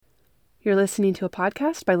You're listening to a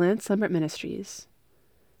podcast by Lambert Ministries.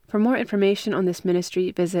 For more information on this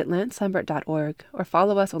ministry, visit lancelambert.org or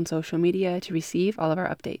follow us on social media to receive all of our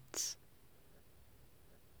updates.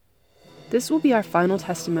 This will be our final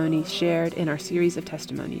testimony shared in our series of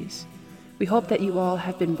testimonies. We hope that you all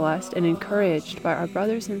have been blessed and encouraged by our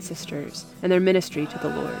brothers and sisters and their ministry to the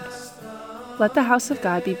Lord. Let the House of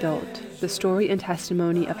God Be Built, the story and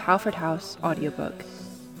testimony of Halford House audiobook,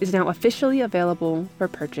 is now officially available for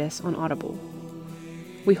purchase on Audible.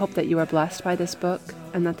 We hope that you are blessed by this book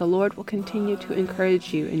and that the Lord will continue to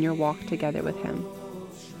encourage you in your walk together with Him.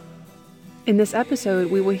 In this episode,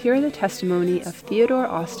 we will hear the testimony of Theodore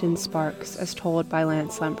Austin Sparks as told by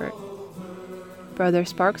Lance Lambert. Brother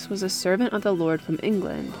Sparks was a servant of the Lord from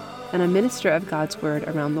England and a minister of God's Word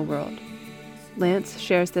around the world. Lance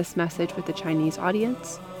shares this message with the Chinese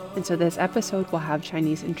audience, and so this episode will have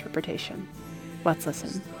Chinese interpretation. Let's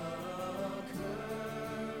listen.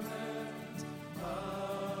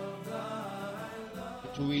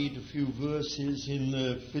 To read a few verses in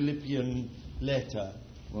the Philippian letter.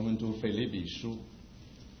 我们读腓立比书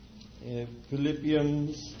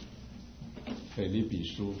Philippians 腓立比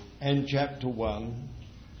书 and chapter 1.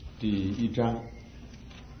 第1章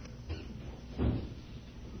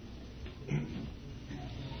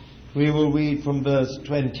We will read from verse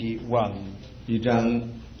 21. 1章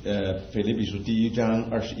腓立比书第1章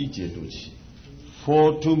21节读起。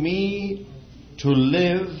 For to me to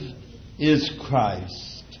live is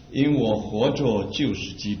Christ, 因我活着就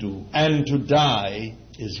是基督， and to die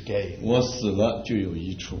is gain. 我死了就有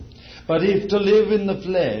益处。 But if to live in the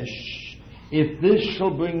flesh, if this shall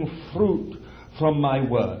bring fruit from my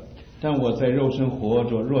work, 但我在肉身活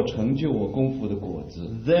着，若成就我功夫的果子，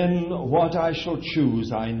 then what I shall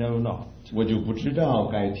choose I know not. 我就不知道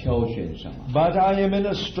该挑选什么。 But I am in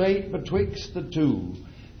a strait betwixt the two,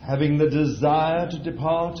 having the desire to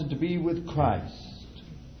depart and to be with Christ,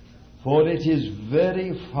 for it is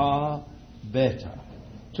very far better.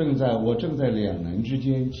 我正在两难之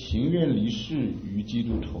间，情愿离世与基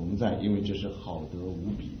督同在，因为这是好得无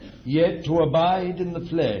比。 Yet to abide in the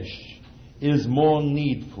flesh is more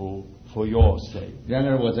needful for your sake. 然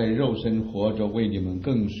而我在肉身活着，为你们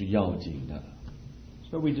更是要紧的。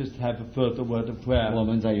 So we just have a further word of prayer. 我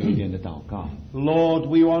们再有一点的祷告。 Lord,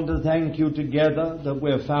 we want to thank you together that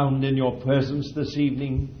we're found in your presence this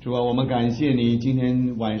evening. 主啊，我们感谢你，今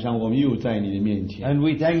天晚上我们又在你的面前。 And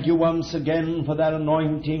we thank you once again for that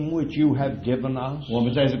anointing which you have given us. 我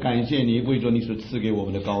们再次感谢你，为着你所赐给我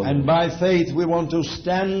们的膏 And 油。 by faith we want to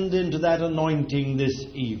stand into that anointing this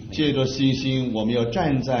evening. 借着信心，我们要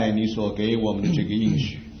站在你所给我们的这个应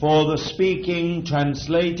许。 For the speaking,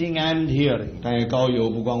 translating and hearing. 但愿膏油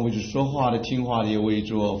不光为着说话的、听话的，也为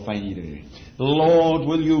着翻译的人。 Lord,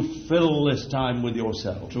 will you fill this time with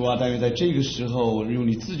yourself 主啊，但愿在这个时候用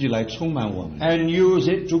你自己来充满我们。 and use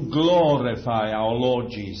it to glorify our Lord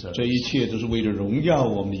Jesus. 这一切都是为着荣耀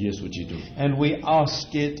我们的耶稣基督。 And we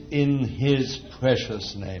ask it in His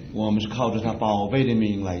precious name. 我们是靠着他宝贝的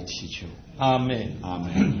名来祈求。 Amen. 阿门。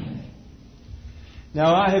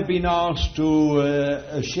 Now I have been asked to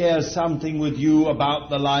share something with you about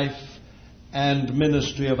the life and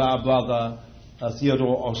ministry of our brother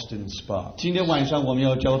Theodore Austin Sparks. 今天晚上我们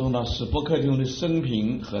要交通到史伯克弟兄的生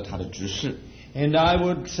平和他的执事。 And I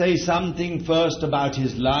would say something first about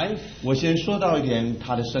his life, 我先说到一点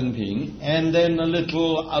他的生平， and then a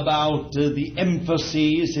little about the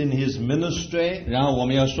emphases in his ministry, 然后我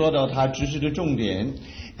们要说到他执事的重点，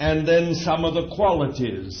 and then some of the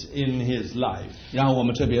qualities in his life. 然后我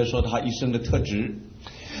们特别说他一生的特质。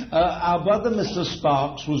 Our brother Mr.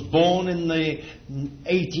 Sparks was born in the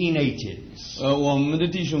 1880s. 我们的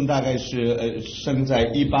弟兄大概是生在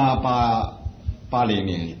1880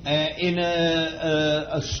年， In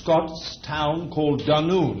a Scots town called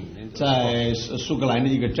Dunoon. 在苏格兰的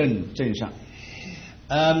一个镇上。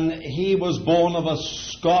 He was born of a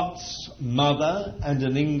Scots mother and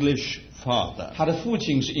an English father. 他的父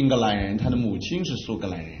亲是英格兰人，他的母亲是苏格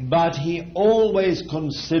兰人， But he always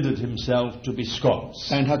considered himself to be Scots.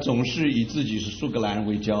 但是他总是以自己是苏格兰人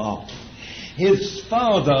为骄傲。 His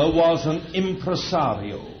father was an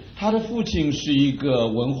impresario. 他的父亲是一个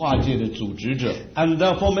文化界的组织者， And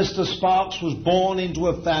therefore Mr. Sparks was born into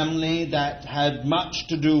a family that had much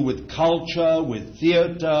to do with culture, with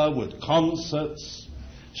theatre, with concerts.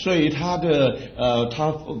 所以史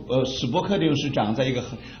伯克弟兄是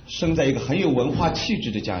生在一个很有文化气质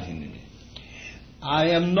的家庭里面。I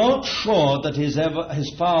am not sure that his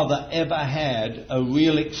father ever had a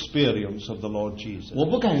real experience of the Lord Jesus. 我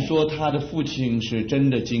不敢说他的父亲是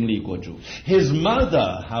真的经历过主。 His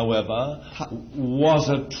mother, however, was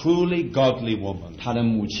a truly godly woman. 他的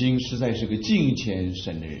母亲实在是个敬虔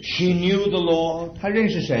神的人。 She knew the Lord. 他认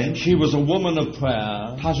识神。 She was a woman of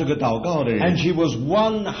prayer. 他是个祷告的人。 And she was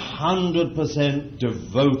 100%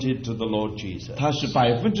 devoted to the Lord Jesus. 他是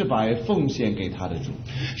100%奉献给他的主。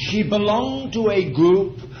 She belonged to a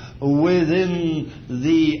group within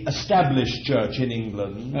the established church in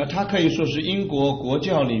England. 他可以说是英国国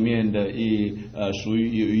教里面的属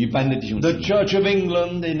于有一般的弟兄姊妹。 The Church of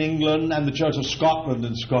England in England and the Church of Scotland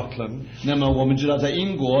in Scotland. 那么我们知道，在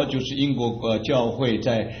英国就是英国教会，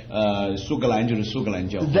在苏格兰就是苏格兰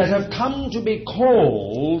教会。 That have come to be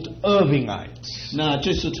called Irvingites. 那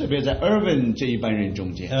这是特别在 Irving 这一班人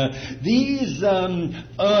中间。These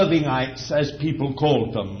Irvingites, as people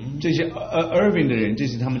called them, 这些Irving 的人，这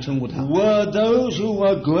是他们称呼他。 were those who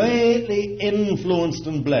were greatly influenced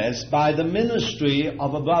and blessed by the ministry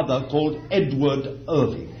of a brother called Edward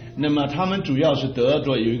Irving. 那么他们主要是得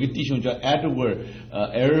着有一个弟兄叫 Edward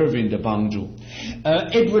Irving 的帮助。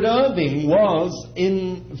Edward Irving was,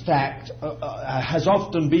 in fact, has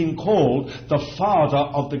often been called the father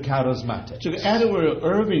of the charismatic. 这个 Edward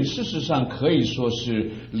Irving 事实上可以说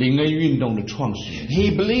是灵恩运动的创始人。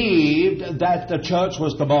 He believed that the church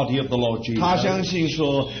was the body of the Lord Jesus. 他相信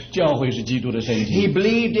说教会是基督的身体。 He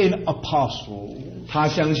believed in apostles. 他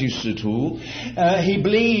相信使徒。 He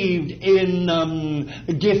believed in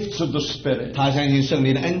gifts of the Spirit. 他相信圣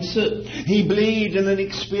灵的恩赐。 He believed in an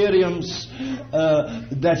experience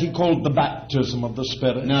that he called the baptism of the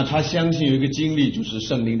Spirit. 那他相信有一个经历，就是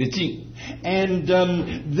圣灵的浸。 And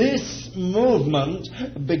this movement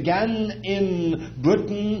began in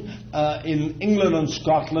Britain, in England and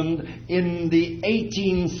Scotland in the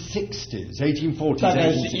 1860s, 1840s. 大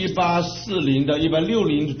概是1840到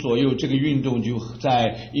1860左右，这个运动就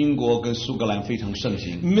在英国跟苏格兰非常盛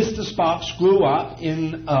行。 Mr. Sparks grew up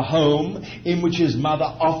in a home in which his mother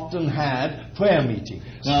often had prayer meetings.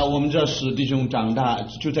 那我们知道史弟兄长大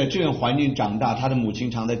就在这样环境长大，他的母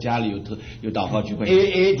亲常在家里有祷告聚会。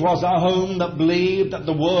 It was a home that believed that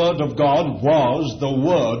the Word of God was the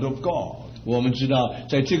Word of God. 我们知道，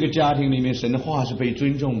在这个家庭里面，神的话是被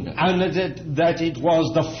尊重的。 And that it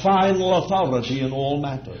was the final authority in all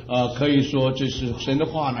matters. 可以说这是神的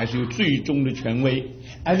话乃是有最终的权威。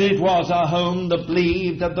 And it was a home that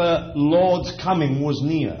believed that the Lord's coming was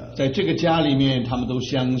near. 在这个家里面，他们都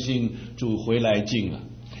相信主回来近了。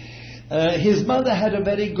 His mother had a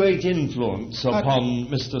very great influence upon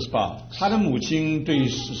Mr. Sparks. 他的母亲对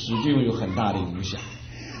史弟兄有很大的影响。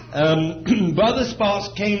Brother Sparks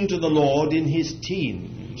came to the Lord in his teens.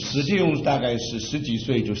 史弟兄大概是10几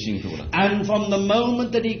岁就信主了。 And from the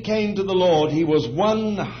moment that he came to the Lord, he was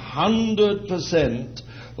 100%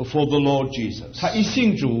 for the Lord Jesus. 他一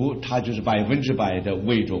信主，他就是100%的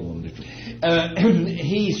为着我们的主。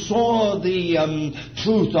He saw the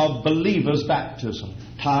truth of believers' baptism.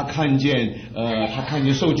 他看见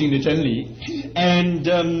受浸的真理。 And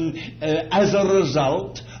as a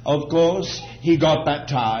result, of course, he got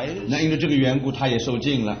baptized. 那因为这个缘故，他也受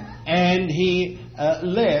浸了。 And he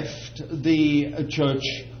left the Church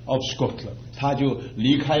of Scotland. 他就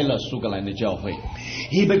离开了苏格兰的教会。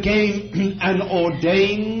 He became an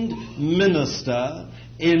ordained minister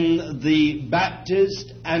in the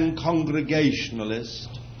Baptist and Congregationalist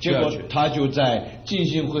结果 churches. 他就在浸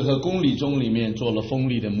信会和公理中里面做了封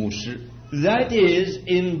立的牧师。 That is,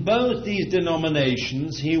 in both these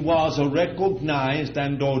denominations, he was a recognized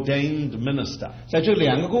and ordained minister. 在这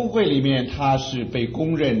两个公会里面，他是被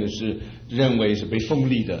公认的是认为是被封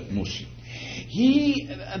立的牧师。 He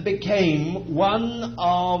became one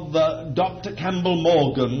of Dr. Campbell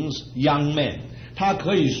Morgan's young men. 他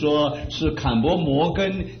可以说是坎伯摩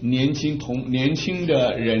根年轻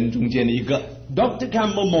的人中间的一个。 Dr.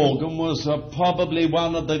 Campbell Morgan was probably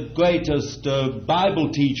one of the greatest Bible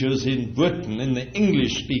teachers in Britain, in the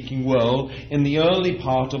English-speaking world, in the early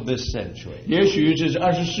part of this century. 也许这是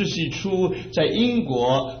20世纪初，在英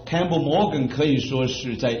国 Campbell Morgan 可以说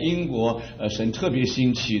是在英国神特别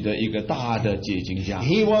兴起的一个大的解经家。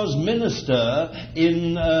 He was minister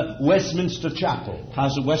in Westminster Chapel. 他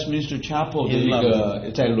是 Westminster Chapel 的一个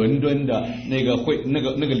在伦敦的那个会那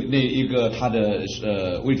一个他的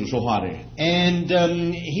为主说话的人。 And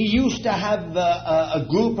he used to have a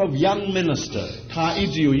group of young ministers. 他一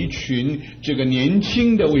直有一群这个年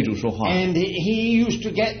轻的为主说话。 And he used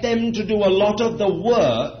to get them to do a lot of the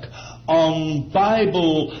work on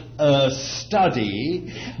Bible study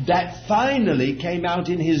that finally came out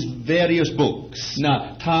in his various books.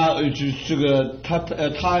 那他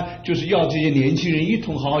就是要这些年轻人一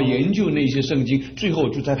同好好研究那些圣经，最后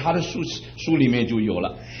就在他的书里面就有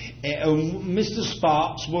了。Mr.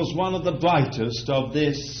 Sparks was one of the brightest of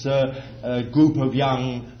this group of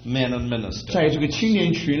young men and ministers. 在这个青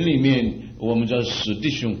年群里面，我们知道史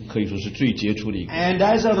弟兄可以说是最杰出的一个。And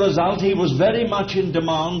as a result, he was very much in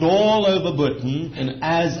demand all over Britain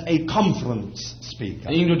as a conference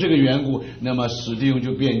speaker. 因着这个缘故，那么史弟兄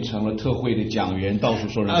就变成了特会的讲员，到处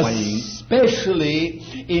受人欢迎。Especially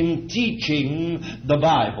in teaching the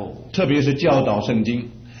Bible. 特别是教导圣经。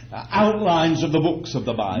Outlines of the books of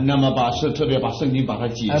the Bible. 那么特别把圣经把它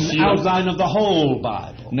解析了。An outline of the whole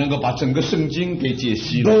Bible. 能够把整个圣经给解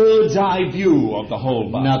析了。Bird's eye view of the whole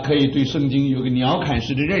Bible. 那可以对圣经有个鸟瞰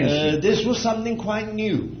式的认识。This was something quite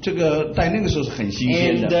new. 这个在那个时候是很新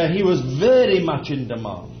鲜的。And he was very much in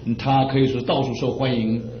demand. 他可以说到处受欢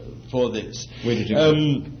迎 for this. 为了这个。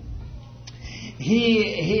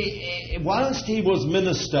Whilst he was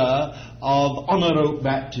minister of Honor Oak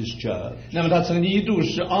Baptist Church, 那么他曾经一度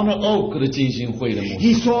是 Honor Oak 的浸信会的牧师。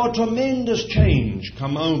He saw a tremendous change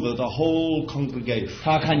come over the whole congregation.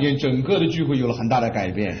 他看见整个的聚会有了很大的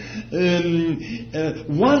改变。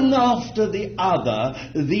One after the other,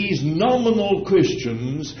 these nominal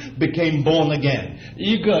Christians became born again.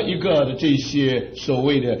 一个一个的这些所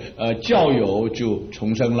谓的教友就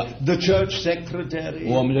重生了。The church secretary,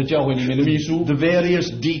 我们的教会里面的秘书 the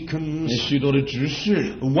various deacons, 许多的执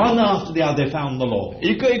事 one after the other found the Lord.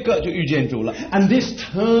 一个一个就遇见主了。And this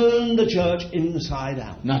turned the church inside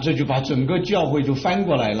out. 那这就把整个教会就翻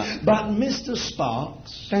过来了。But Mr.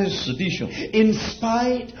 Sparks, 但是史弟兄 in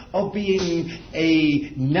spite of being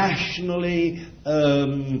a nationally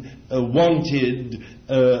wanted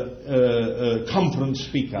conference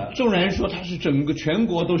speaker, 纵然说他是整个全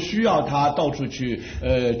国都需要他到处去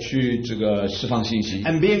这个释放信息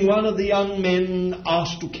and being one of the young men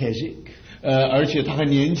asked to Keswick, 而且他还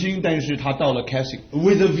年轻，但是他到了 Keswick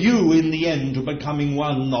with a view in the end to becoming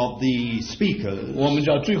one of the speakers. 我们知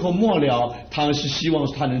道最后末了他是希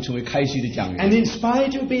望他能成为开西的讲员。 And in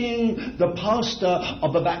spite of being the pastor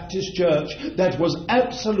of a Baptist church that was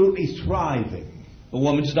absolutely thriving,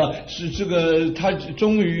 我们知道是这个他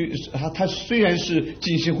终于他虽然是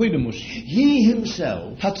浸信会的牧师 he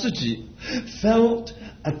himself 他自己 felt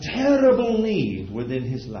a terrible need within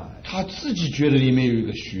his life. 他自己觉得里面有一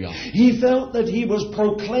个需要 He felt that he was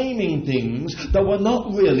proclaiming things that were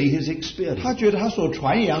not really his experience. 他觉得他所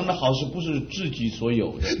传扬的好像不是自己所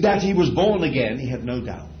有的 That he was born again, he had no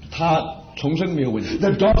doubt. 他重生没有问题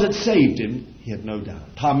That God had saved him, he had no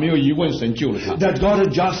doubt. 他没有疑问神救了他 That God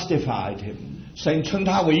had justified him, 神称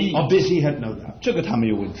他为义 of this he had no doubt. 这个他没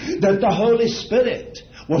有问题 That the Holy Spirit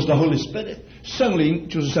was the Holy Spirit, 圣灵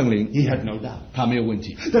就是圣灵 he had no doubt. 他没有问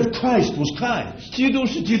题 That Christ was Christ, 基督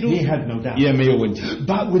是基督 he had no doubt. 也没有问题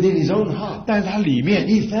But within his own heart, 但是他里面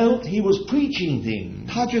he felt he was preaching things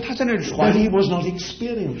他觉得他在那儿 that 传 he was not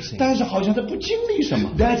experiencing. 但是好像他不经历什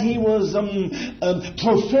么 That he was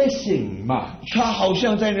professing much, 他好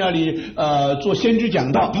像在那里做先知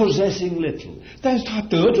讲道 but possessing little. 但是他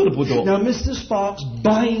得着的不多 Now, Mr. Sparks,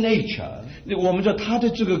 by nature, 我们知道他的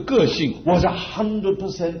这个个性 was 100%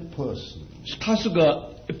 person. 他是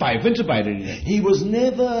个100%的人 He was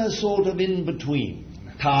never sort of in between.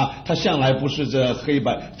 他向来不是这黑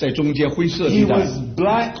白在中间灰色 He 地带 was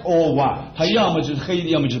black or white. 他要么就是黑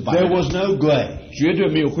要么就是白 There was no grey. 绝对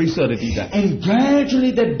没有灰色的地带 And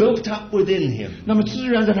gradually there built up within him 那么自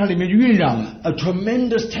然在他里面酝酿 a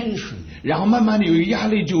tremendous tension. 然后慢慢的有一个压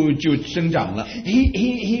力就生长了 He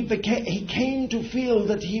came to feel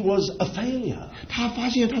that he was a failure. 他发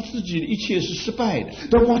现他自己的一切是失败的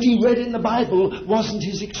That what he read in the Bible wasn't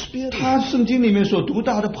his experience. 他圣经里面所读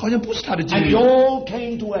到的好像不是他的经 And 历 it all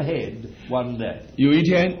came to a head one day. 有一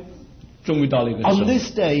天终于到了一个时 On 候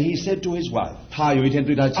this day, he said to his wife, 他有一天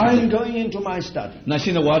对他讲 I'm going into my study. 那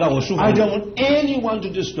现在我要到我书 I 房里 don't want anyone to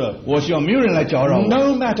disturb me. 我希望没有人来搅扰我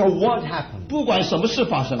No matter what happens, 不管什么事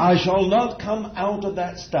发生 I shall not come out of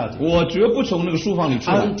that study 我绝不从那个书房里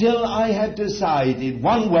出来 until I have decided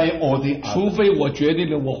one way or the 除 other. 非我决定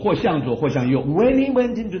了我或向左或向右 When he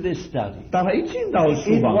went into this study, 当他一进到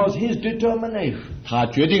书 it 房 was his determination 他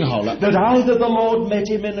决定好了 that either the Lord met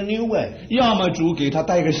him in a new way 要么主给他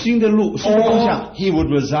带一个新的路新的方向 or he would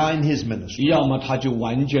resign his ministry. 要么他就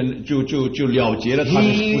完全就了结了他的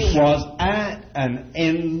He 服侍 was at an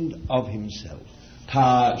end of himself.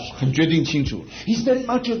 他很决定清楚 He spent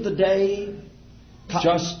much of the day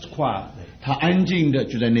just quietly. 他安静的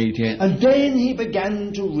就在那一天 And then he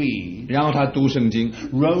began to read 然后他读圣经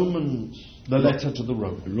Romans, the letter to the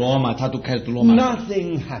Romans. 罗马，他都开始读罗马，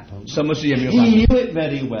 Nothing happened. 什么事也没有发 He 生。 knew it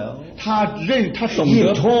very well. 他懂 He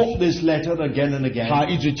得 had taught this letter again and again. 他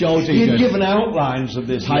一直教这 He had 个， given outlines of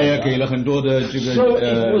this 他也给 letter. 了很多的这 So it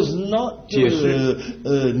个 was not 解释，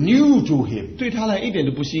 new to him 对他来一点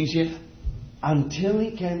都不新鲜， until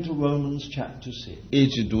he came to Romans chapter 6. 一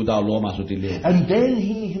直读到罗马书第6， And then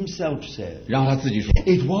he himself said, 然后他自己说，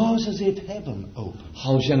 it was as if heaven opened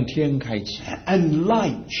好像天开启， and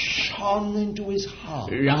light shone into his heart.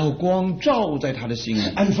 然后光照在他的心里，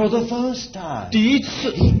 And for the first time, 第一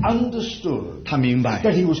次 he understood 他明白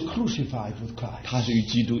that he was crucified with Christ. 他是与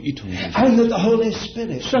基督一同的， And that the Holy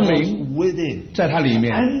Spirit 圣 was 灵 within 在他里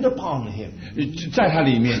面， and upon him 在他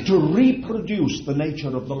里面 to reproduce the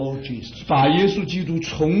nature of the Lord Jesus. 把耶稣基督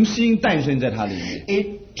重新诞生在他里面，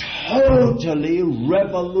 It totally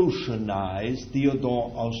revolutionized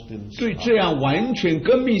Theodore Austin's 对， life. 这样完全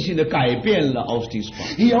革命性的改变了奥斯汀斯堡。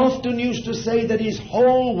 He often used to say that his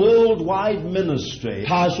whole worldwide ministry,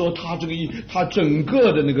 他说他整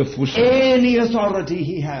个的那个服饰， any authority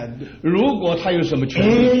he had, 如果他有什么权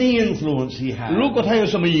利， any influence he had, 如果他有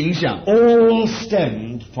什么影响， all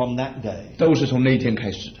stemmed from that day. 都是从那一天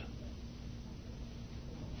开始的。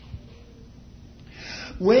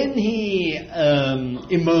 When he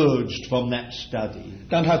emerged from that study,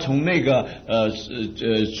 当他从那个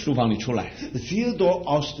书房里出来， Theodore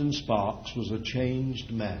Austin Sparks was a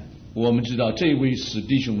changed man. 我们知道这位史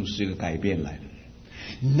弟兄是一个改变来的。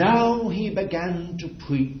 Now he began to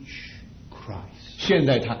preach Christ. 现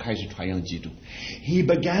在他开始传扬基督， He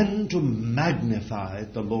began to magnify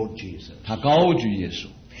the Lord Jesus. 他高举耶稣，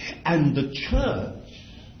 And the church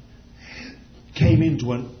came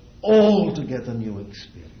into an altogether new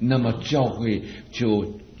experience. 那么教会就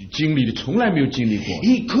经历了从来没有经历过。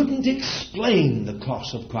 He couldn't explain the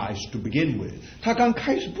cross of Christ to begin with. 他刚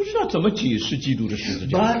开始不知道怎么解释基督的十字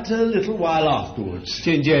架， But a little while afterwards,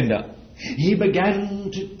 渐渐的， he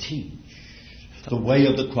began to teach the way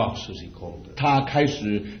of the cross, as he called it. 他开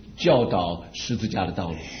始教导十字架的道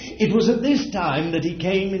路。 It was at this time that he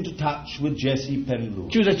came into touch with Jessie Penn-Lewis.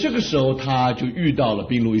 就在这个时候，他就遇到了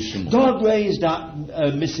宾路易师母。 God raised up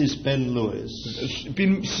Mrs. Penn-Lewis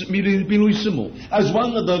宾路易师母 as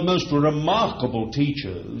one of the most remarkable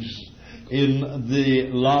teachers in the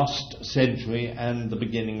last century and the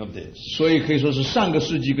beginning of this. 所以可以说是上个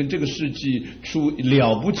世纪跟这个世纪出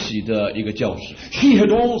了不起的一个教师。 He had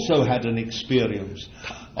also had an experience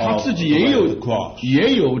他 of 自己 the 也 way of 有 the cross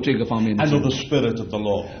也有这个方面的 and 经 of the 历， Spirit of the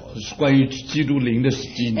Lord. 是关于基督灵的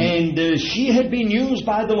经历。 And she had been used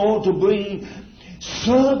by the Lord to bring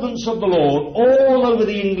servants of the Lord all over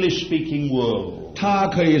the English-speaking world 他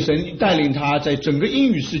可以神带领他在整个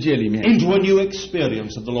英语世界里面 into a new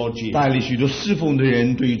experience of the Lord Jesus. 带领许多侍奉的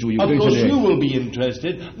人对于主有 Of 认识 course, 的 you 人。 will be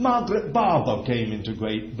interested. Margaret Barber came into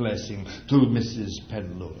great blessing through Mrs.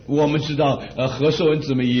 Penn-Lewis. 我们知道，何寿恩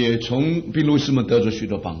姊妹也从宾路易师母得着许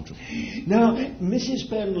多帮助。 Now, Mrs.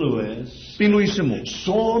 Penn-Lewis 宾路易师母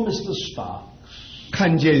saw Mr. Sparks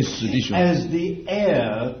看见史弟兄， as the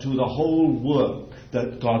heir to the whole work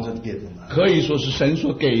that God had given her. 可以说是神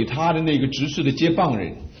所给他的那个执事的接棒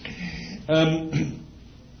人。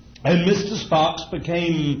 And Mr. Sparks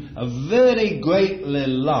became a very greatly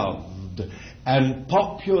loved and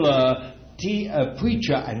popular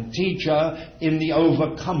preacher and teacher in the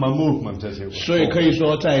overcomer movement, as it was 所以可 called. 以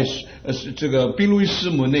说，在这个宾路易师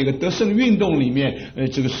母那个得胜运动里面，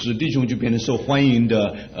这个史弟兄就变成受欢迎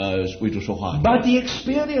的为主说话。 But the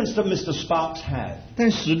experience that Mr. Sparks had, 但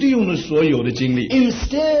史弟兄的所有的经历，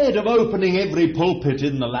 instead of opening every pulpit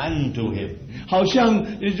in the land to him, 好像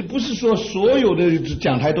不是说所有的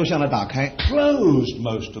讲台都向他打开， closed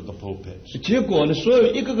most of the pulpits. 结果呢，所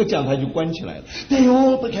有一个个讲台就关起来了， They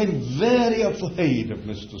all became very afraid of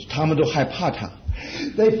Mr. Sparks. 他们都害怕他，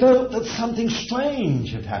 They felt that something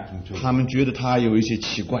strange had happened to him, 他们觉得他有一些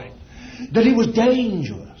奇怪， that he was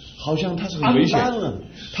dangerous, 好像他是很危险， unbalanced,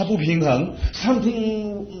 他不平衡，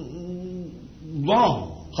 something wrong.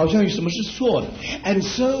 好像有什么是错的。 And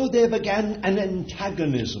so there began an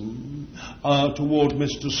antagonism toward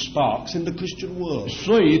Mr. Sparks in the Christian world.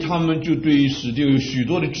 所以他们就对史弟兄有许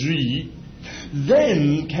多的质疑。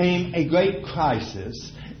 Then came a great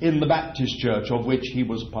crisis in the Baptist church of which he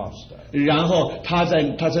was pastor. 然后他在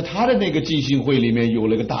他的那个浸信会里面有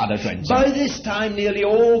了个大的转机， By this time, nearly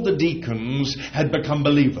all the deacons had become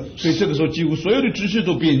believers. 所以这个时候几乎所有的执事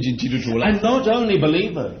都变进基督徒了， And not only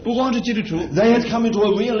believers, 不光是基督徒， they had come into a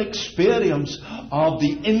real experience of the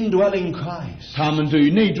indwelling Christ 他们对于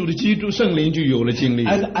内住的基督圣灵就有了经历，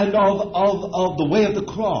 and of the way of the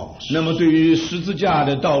cross. 那么对于十字架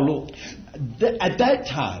的道路， At that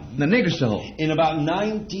time, 那个时候， in about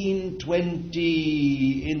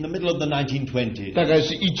 1920, in the middle of the 1920s. 大概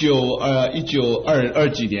是1922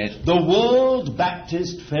几年， The World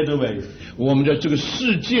Baptist Federation 我们的这个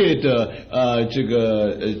世界的这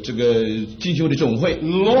个进修的总会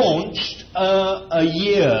launched a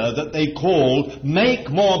year that they called Make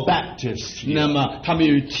More Baptists. 那么他们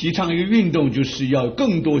有提倡一个运动，就是要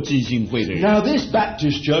更多浸信会的人。 Now this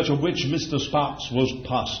Baptist church of which Mr. Sparks was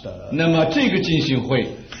pastor, 那么这个浸信会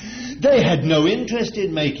they had no interest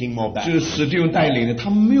in making more 就是 Baptists. 史蒂夫带领的，他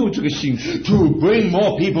们没有这个兴趣。 To bring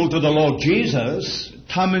more people to the Lord Jesus,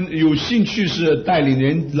 他们有兴趣是带领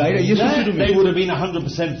人来的耶稣基 that 督 they 里， would have been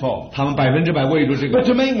 100% for. 他们100%为了这 But 个，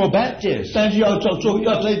 to make more Baptists, 但是要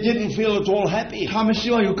but they didn't feel at all happy. 他们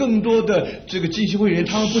希望有更多的这个浸信会员，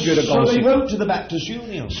他们不觉得 So 高 they 兴， wrote to the Baptist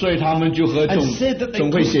Union 所以他们就和 and said that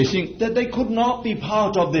总会写信， they could not be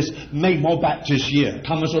part of this Make More Baptist year.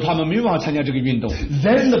 他们说他们没有办法参加这个运动。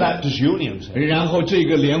 Then the Baptist Union said, 然后这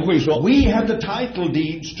个联会说， we have the title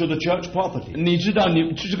deeds to the church property. 你知道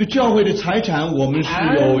你这个教会的财产，我们是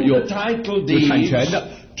And 有 the title 有 deeds 产权的。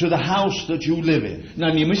 to the house that you live in. 那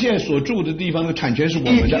你们现在所住的地方的产权是我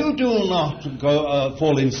们 If 的。 you do not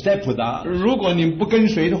fall in step with that, 如果你不跟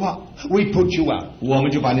随的话， we put you out. 我们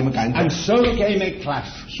就把你们赶走。 And so came a clash.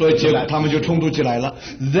 所以结果他们就冲突起来了。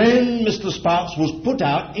 Then Mr. Sparks was put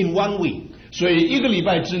out in 1 week. 所以1个礼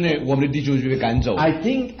拜之内，我们的弟兄就被赶走。 I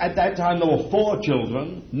think at that time there were 4 children.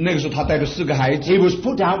 那个时候他带着4个孩子， He was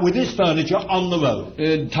put out with his furniture on the road.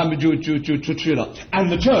 他们就出去了。 And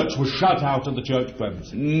the church was shut out of the church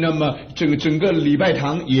premises. 那么整个礼拜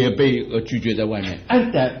堂也被拒绝在外面。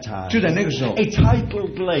 At that time, 就在那个时候， a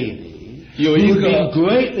titled lady 有 who 一 had been 个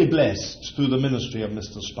greatly blessed through the ministry of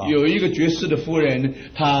Mr. Sparks. 有一个爵士的夫人，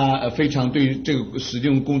她非常对这个使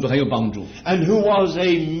用工作很有帮助。 And who was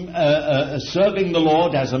serving the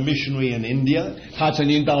Lord as a missionary in India. 她曾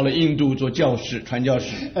经到了印度做教士、传教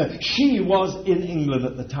士。 She was in England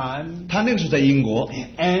at the time. 她那个时候在英国，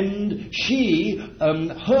 And she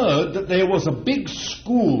heard that there was a big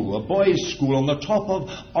school, a boys' school on the top of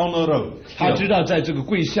Honor Road. 她知道在这个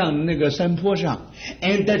桂巷那个山坡上，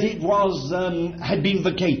 And that it was had been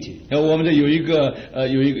vacated. 我们这有一个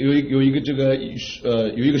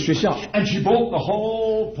学校， And she bought the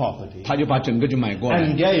whole property 她就把整个就买过来，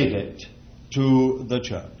 and gave it to the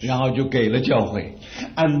church. 然后就给了教会。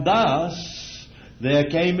 And thus there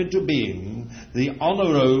came into being the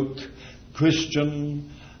Honor Oak Christian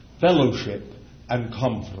Fellowship and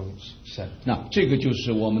Conference Center. 那这个就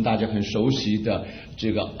是我们大家很熟悉的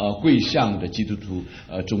这个桂巷的基督徒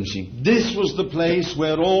中心。 This was the place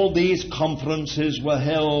where all these conferences were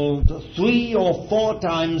held 3 or 4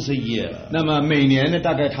 times a year, 那么每年呢，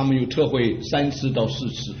大概他们有特会3次到4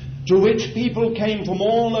次， to which people came from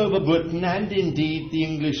all over Britain and indeed the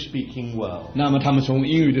English-speaking world. 那么他们从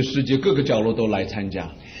英语的世界各个角落都来参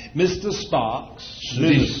加。 Mr. Sparks'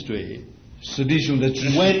 ministry 史弟兄的指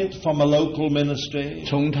示 went from a local ministry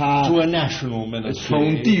从他 to a national ministry,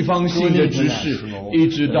 从地方 to 性 an 的指示 international 一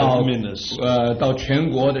直到 ministry. 到全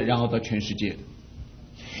国的，然后到全世界。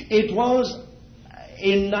 It was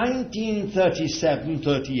in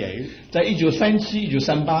 1937-38在1937、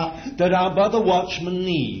1938， that our brother Watchman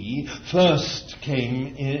Nee first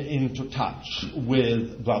came into touch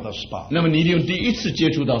with Brother Sparks. 那么你一定第一次接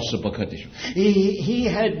触到史伯克弟兄， He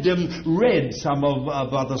had read some of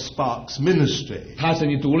Brother Sparks' ministry 他曾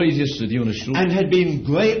经读了一些史弟兄的书， and had been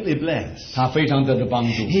greatly blessed. 他非常得到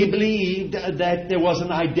帮助。 He believed that there was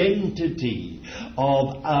an identity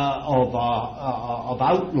of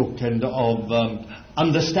outlook and of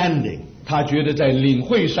understanding. 他觉得在领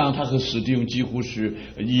会上，他和史弟兄几乎是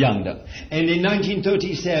一样的。 And in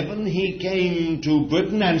 1937 he came to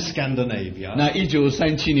Britain and Scandinavia 那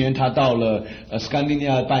1937年，他到了斯堪的纳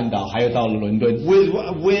亚半岛，还有到了伦敦。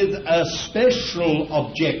 with a special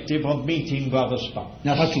objective of meeting Brother Sparks.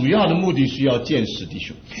 那他主要的目的是要见史弟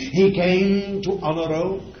兄。 He came to Honor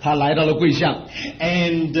Oak 他来到了桂巷，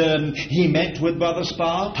 and he met with Brother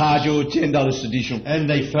Sparks 他就见到了史弟兄， and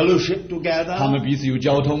they fellowshiped 他们 together. 彼此有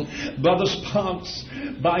交通。 Brother Sparks,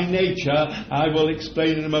 by nature, I will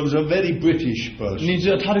explain in a moment, was a very British person. 你知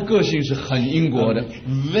道他的个性是很英国的，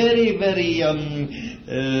 Very, very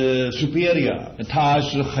superior 他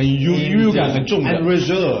是很优越感很重 and 的，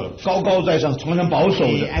 reserved. 高高在上，常常保守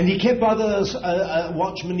的。 And he kept Brother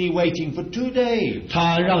Watchman Nee waiting for 2 days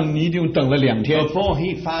他让尼丁等了2天， before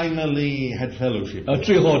he finally had fellowship.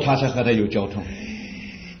 最后他才和他有交通。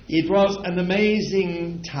 It was an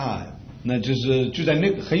amazing time. 那就是就在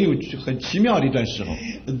那个很奇妙的一段时候，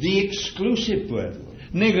 The exclusive brethren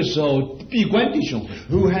那个时候闭关弟兄会，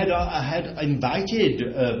 who had invited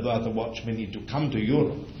Brother Watchman Nee to come to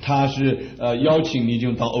Europe 他是邀请尼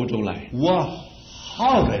丁到欧洲来， were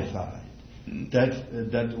horrified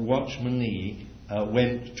that Watchman Nee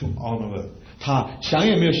went to honor. 他想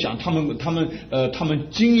也没有想，他们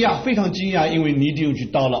惊讶，非常惊讶，因为尼迪翁去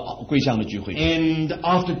到了归向的聚会， And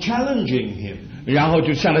after challenging him, 然后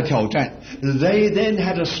就向他挑战， they then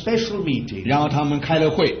had a special meeting 然后他们开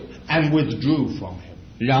了会， and withdrew from him.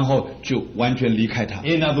 然后就完全离开他。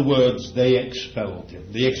 In other words, they expelled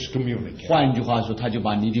him, they excommunicated. 换一句话说，他就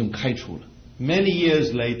把尼迪翁开除了。 Many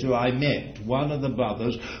years later, I met one of the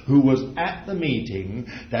brothers who was at the meeting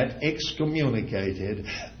that excommunicated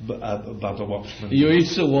Brother Watchman. 有一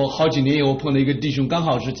次，我好几年以后碰到一个弟兄，刚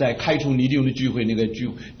好是在开除尼迪翁的聚会，那个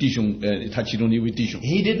弟兄，他其中的一位弟兄，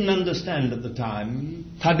 He didn't understand at the time,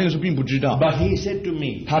 他那个时候并不知道， but he said to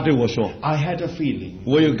me, 他对我说， I had a feeling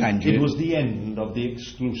我有感觉 it， was the end of the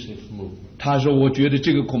exclusive movement. 他说，我觉得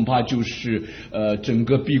这个恐怕就是整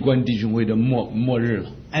个闭关弟兄会的末日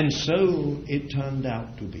了。 And so it turned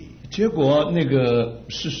out to be. 结果那个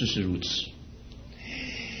事实是如此。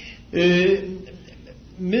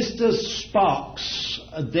 Mr. Sparks,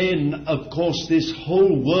 then, of course, this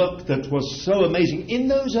whole work that was so amazing, in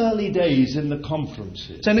those early days in the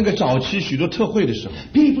conferences, 在那个早期许多特会的时候，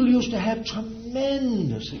 people used to have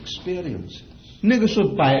tremendous experiences. 那个时候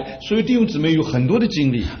所有弟兄姊妹有很多的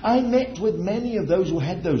经历， I met with many of those who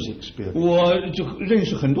had those experiences. 我就认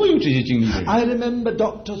识很多有这些经历的人。 I remember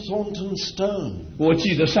Dr. Thornton Stone, 我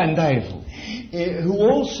记得单大夫， who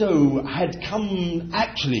also had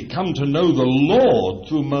come to know the Lord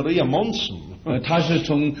through Maria Monson. 他是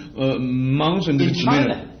从芒省这个姊妹 In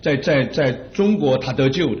China. 在中国他得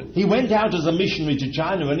救的。 He went out as a missionary to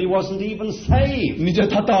China and he wasn't even saved. 你知道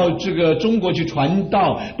他到这个中国去传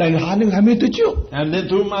道，但是他那个还没得救。 And then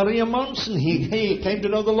through Maria Monson, he came to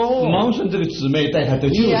know the Lord. 芒省这个姊妹带他得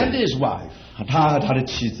救 He and 的， his wife. 他和他的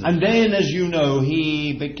妻子， And then, as you know,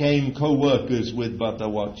 he became co-workers with Brother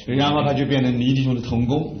Watchman. 然后他就变成尼弟兄的同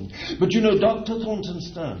工。 But you know, Dr. Thornton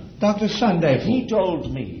Stone, 当这单大夫 he told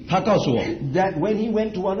me 他告诉我， that when he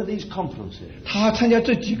went to one of these conferences, 他参加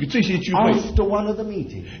这些聚会， after one of the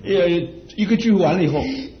meetings, 一个聚会完了以后，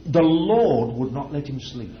 the Lord would not let him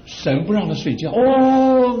sleep. 神不让他睡觉，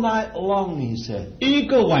 All night long, he said, 一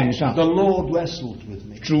个晚上 the Lord wrestled with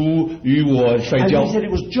me. 主与我摔 And 跤 he，said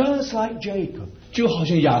it was just like Jacob. 就好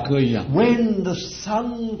像雅各一样。 When the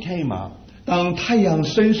sun came up, 当太阳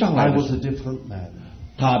升上来 I 的 was 时候， a different man.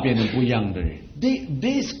 他变成不一样的人。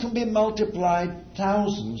 This can be multiplied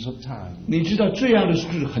thousands of times. 你知道这样的事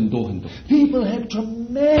很多很多， People have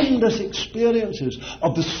tremendous experiences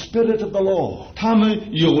of the Spirit of the Lord 他们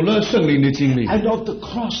有了圣灵的经历， and of the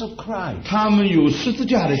cross of Christ. 他们有十字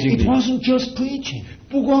架的经 It 历， wasn't just preaching.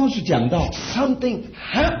 不光是讲道， Something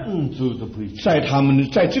happened through the preaching.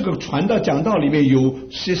 在这个传道讲道里面有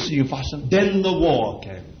些事情发生， Then the war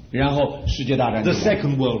came, 然后世界大战 the 就来了，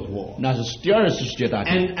 Second World War. 那是第二次世界大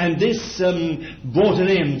战。 And this brought an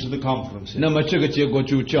end to the conferences. 那么这个结果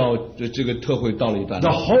就叫这个特会到了一半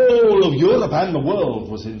The。whole of Europe and the world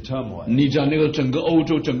was in turmoil. 你知道那个整个欧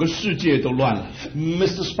洲、整个世界都乱了。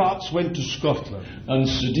 Mr. Sparks went to Scotland,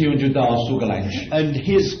 史蒂文就到苏格兰去， and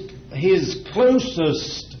his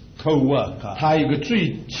closest co-worker, 他有个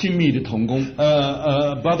最亲密的同工，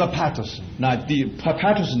 Brother Patterson, 那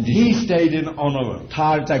Patterson 弟 he 兄， stayed in Honor.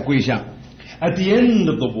 他在桂巷。 At the end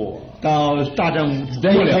of the war, 到大战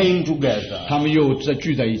they 过了， came together, 他们又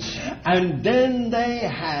聚在一起。 and then they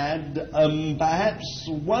had perhaps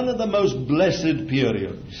one of the most blessed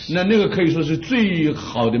periods 那个可以说是最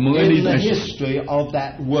好的蒙恩的一 in the 段时间， history of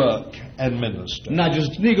that work and ministry. 那就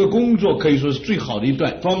是那个工作可以说是最好的一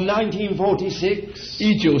段。 From 1946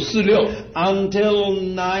 1946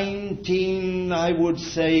 until I would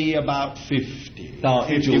say about 50, 到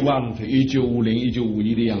 51, 1950、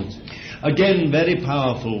1951的样子， Again, very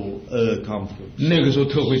powerful conference. 那个时候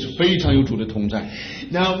特会是非常有主的同在。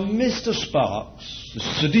 Now, Mr. Sparks,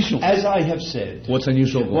 史弟兄， as I have said, 我曾经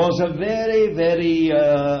说过， was a very, very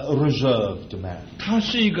reserved man. 他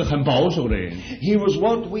是一个很保守的人， He was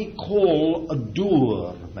what we call a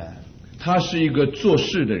doer man, 他是一个做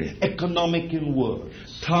事的人， economic in words.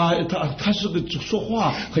 他是个说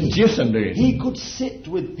话很节省的人， He could sit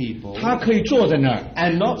with people 他可以坐在那儿，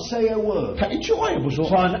 and not say a word 他一句话也不说，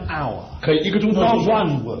 for an hour, 可以一个钟头 not 不说，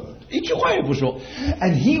 one word. 一句话也不说，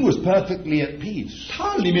 And he was perfectly at peace.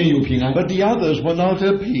 他里面有平安， But the others were not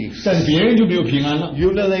at peace. 但别人就没有平安了。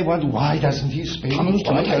 You know, they wondered, why doesn't he speak? 他们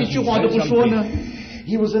怎么 Why 他一 doesn't 句 he 话都 say 不说呢？ something?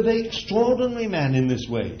 He was a very extraordinary man in this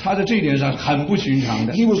way. 他在这一点上很不寻常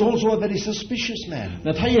的。 He was also a very suspicious man.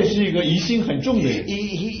 那他也是一个疑心很重的人，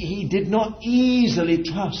 He did not easily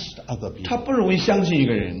trust other people. 他不容易相信一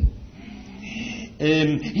个人。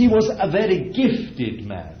He was a very gifted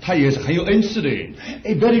man. 他也是很有恩赐的人。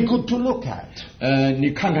Very good to look at.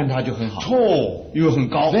 你看看他就很好。Tall. 又很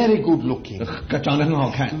高。Very good looking. 长得很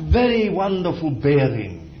好看。Very wonderful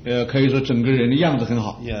bearing. 可以说整个人的样子很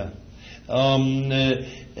好。Yeah.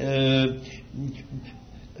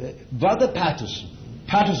 Brother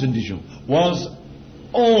Patterson 弟兄 was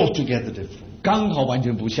altogether different. 刚好完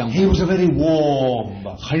全不相同。 He was a very warm,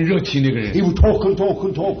 很热情的一个人。 He would talk and talk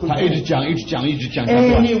and talk and talk. 他一直讲。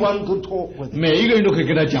Anyone could talk with him. 每一个人都可以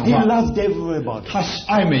跟他讲 He 话。 loved everybody. 他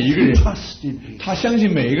爱每一个人。 He trusted people. 他相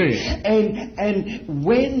信每一个人。 And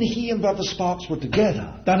when he and Brother Sparks were together,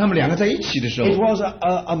 当他们两个在一起的时候 it was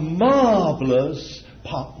a marvelous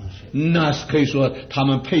partnership. 那是可以说他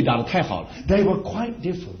们配搭的太好了。 They were quite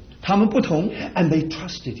different. 他们不同， And they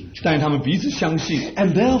trusted each other. 但是他们彼此相信。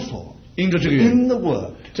 And therefore, 因着这个 in 人， the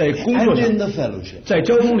work 在工作 and 上 in the fellowship, 在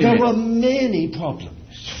交通里 there 面 were many problems.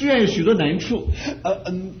 虽然有许多难处，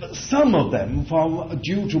 Some of them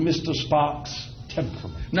due to Mr. Sparks'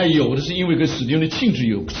 temperament. 那有的是因为跟史蒂夫的气质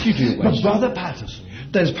有关 But 系。 Brother Patterson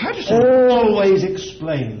但是 Patterson always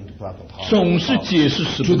explained Brother Patterson 总是解释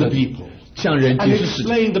史蒂 to 夫 the 的 people. 向人 And 解释史蒂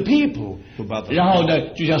explained the people to Brother 夫，然后 Patterson.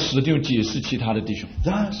 呢，就像史蒂夫解释其他的弟兄，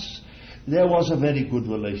 Thus, there was a very good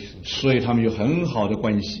relationship. 所以他们有很好的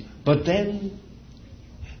关系。 But then,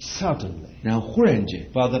 suddenly, 然后忽然间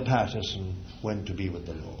Brother Patterson went to be with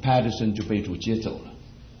the Lord. ，Patterson 就被主接走了，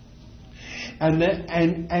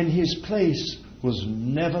 And his place was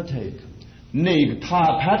never taken. 那个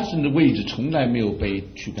Patterson 的位置从来没有被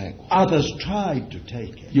取代过。 Others tried to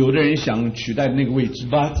take it, 有的人想取代那个位置，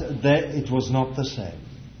 but it was not the same.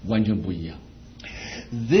 完全不一样。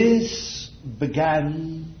 This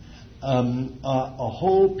began a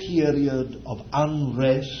whole period of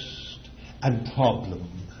unrest and problem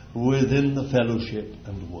within the fellowship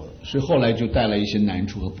and work. 所以后来就带来一些难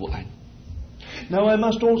处和不安。 Now, I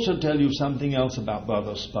must also tell you something else about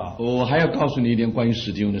Brother Sparks. 我还要告诉你一点关于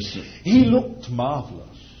史蒂夫的事。 He looked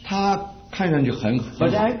marvelous, 他看上去很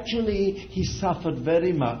but 好， actually he suffered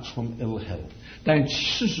very much from ill health. 但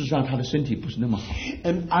事实上他的身体不是那么好。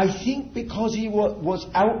 And I think because he was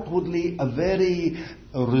outwardly a very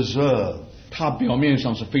reserved 他表面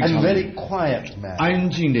上是非 and 常 very quiet man, 安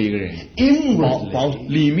静的一个人， inwardly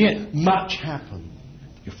里面 much happened.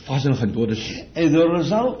 发生了很多的事。 And the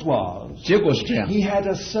result was 结果是这样， he had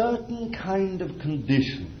a certain kind of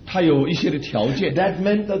condition 他有一些的条件， that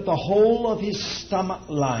meant that the whole of his stomach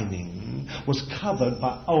lining was covered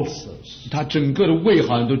by ulcers. 他整个的胃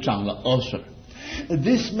好像都长了 ulcer。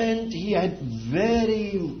 This meant he had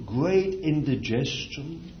very great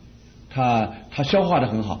indigestion 他消化的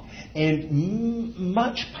很好， and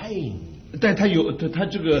much pain. 但他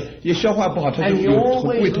这个也消化不好，他就 And he 有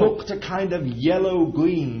always 胃痛。 looked a kind of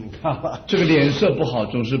yellow-green color. 这个脸色不好，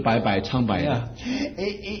总是苍白 Yeah. 的。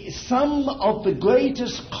 Some of the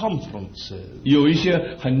greatest conferences 有一些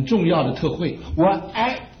很重要的特会， were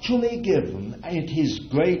actually given at his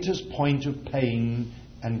greatest point of pain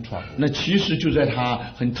and trouble. 那其实就在他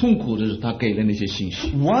很痛苦的时候，他给了那些信息。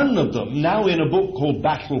 One of them, now in a book called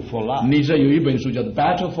Battle for Life, 你知道有一本书叫做《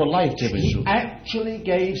Battle for Life》这本 he 书， actually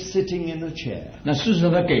gave sitting in a chair. 那事实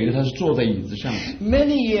上他给的他是坐在椅子上的。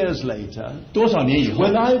 Many years later, 多少年以后，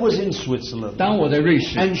 when I was in Switzerland 当我在瑞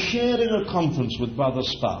士， and sharing a conference with Brother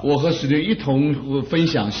Sparks, 我和史蒂夫一同分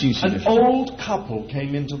享信息的 an 时候， old couple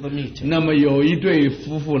came into the meeting. 那么有一对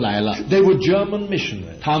夫妇来了， They were German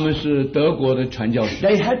missionaries. 他们是德国的传教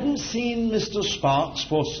士， They hadn't seen Mr. Sparks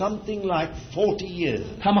for something like 40 years.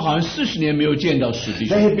 他们好像40年没有见到史蒂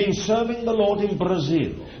夫 They，had been serving the Lord in Brazil.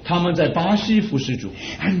 他们在巴西服侍主，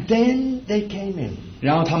 And then they came in.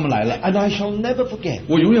 然后他们来了， And I shall never forget.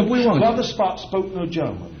 我永远不会忘记， Brother Sparks spoke no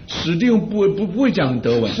German. 史蒂夫不会讲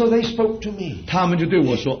德文， So they spoke to me. 他们就对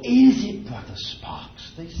我说， Is it Brother Sparks?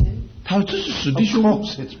 They said. 他说这是史蒂 Of 兄，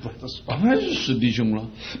 course it's Brother Sparks. 当然是史蒂兄了。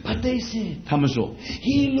 But they said, 他们说，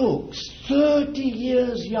 he looks 30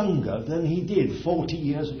 years younger than he did 40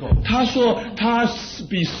 years ago. 他说他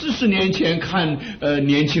比40年前看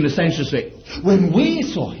年轻了30岁。 When we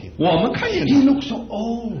saw him, 我们看见 he 他， looked so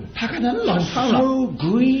old, 他看他老苍了， so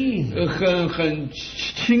green, 很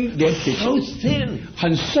轻，连铁 so 青， thin,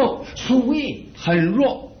 很瘦， so weak. 很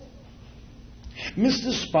弱。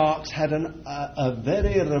 Mr. Sparks had a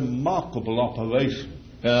very remarkable operation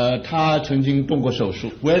他曾经动过手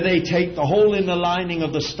术， where they take the hole in the lining of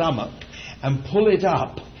the stomach and pull it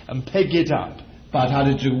up and peg it up 把他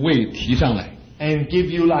的这个胃提上来， and give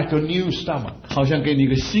you like a new stomach. 好像给你一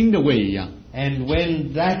个新的胃一样。And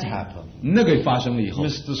when that happened, 那个发生了以后，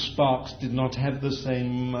 Mr. Sparks did not have the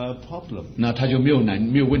same problem. 那他就没有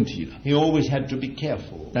问题了， He always had to be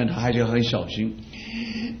careful. 但他还是很小心。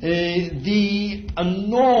The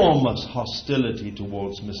enormous hostility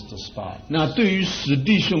towards Mr. Sparks 那对于史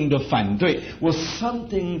弟兄的反对 was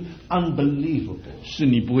something unbelievable. 是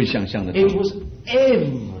你不会想象的。 It was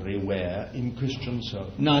everywhere in Christian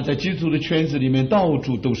circles. 那在基督的圈子里面，到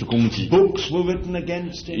处都是攻击。 Books were written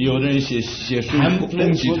against him. 有的人写书攻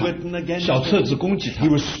Pamphlets 击 were 他， written against 小册 him. 子攻击他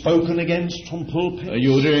He。was spoken against from pulpits.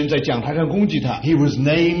 有的人在讲台上攻击他， He was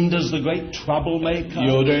named as the great troublemaker,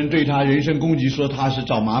 有的人对他人身攻击，说他是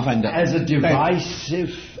找麻烦的， as a divisive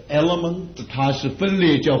element, 他是分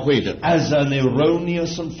裂教会的， as an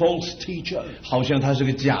erroneous and false teacher. 好像他是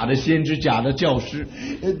个假的先知、假的教师。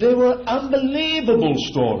 There were unbelievable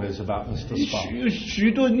stories about Mr. Sparks.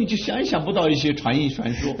 许多你就想也想不到一些传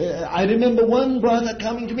说。 I remember one brother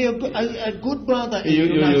coming to me, a good brother in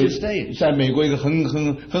the United States. 在美国一个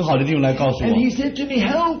很好的弟兄来告诉 And 我， he said to me,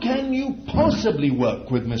 how can you possibly work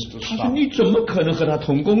with Mr. 他说 Sparks? 你怎么可能和他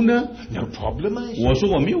同工呢？ No problem, I said. 我说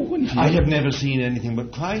我没有问题。 I have never seen anything but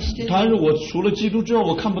Christ in 他 him. 说我除了基督之外，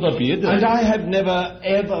我看不到别的。 And I have never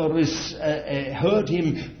ever heard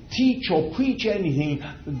him teach or preach anything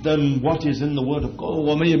than what is in the Word of God.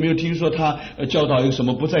 我们也没有听说他教导一个什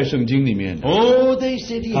么不在圣经里面的。 Oh, they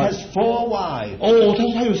said he has 4 wives. 哦，他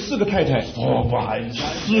说他有4个太太。 4 wives.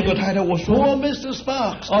 4个太太，我说 Poor Mr.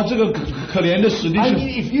 Sparks. 啊，这个可怜的史弟 I 兄，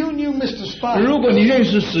 mean, if you knew Mr. Sparks, 如果你认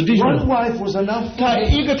识史弟兄， one wife was enough for 他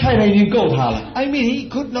him. 一个太太已经够他了。 I mean, he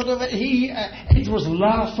could not have. It was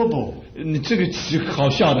laughable. 你这个好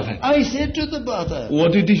笑的很。 I said to the brother, 我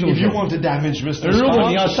对弟兄 if you 说， want to damage Mr. 如果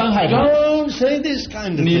你要 Sparks, 伤害他， don't say this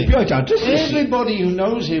kind of 你 thing. 不要讲这些事。 Everybody who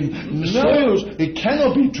knows him knows it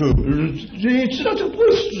cannot be true. 你知道这个不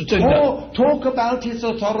是真的 Talk about his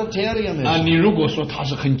啊！ authoritarianism. 你如果说他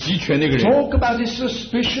是很集权那个人， Talk about his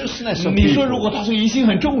suspiciousness of 你说如果 people. 他是疑心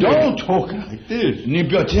很重的人， Don't talk like this. 你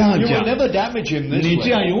不要这样 You will 讲， never damage him this 你这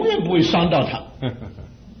样 way. 永远不会伤到他。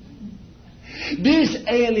 This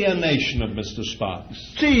alienation of Mr. Sparks,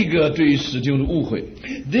 这个对于史弟兄的误会，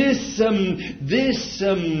 this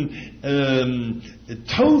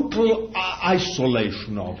total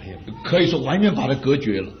isolation of him, 可以说完全把他隔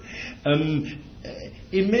绝了。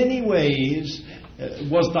 in many ways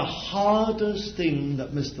was the hardest thing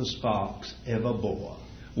that Mr. Sparks ever bore.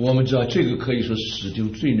 我们知道这个可以说是史弟兄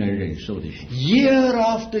最难忍受的一部分。 Year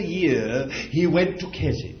after year, he went to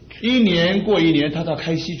Keswick. 一年过一年，他到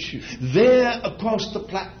开西去， There, across the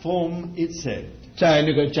platform, it said, 在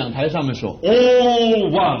那个讲台上面说， all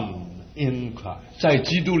one in Christ. 在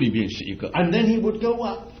基督里面是一个。 And then he would go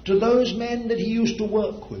up to those men that he used to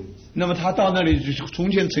work with 那么他到那里就从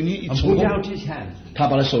前曾经一 and 成 put 功， out his hand. 他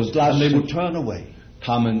把他手拉 And they 住 would，turn away.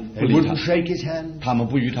 他们不 They 理他 wouldn't，shake his hand. 他们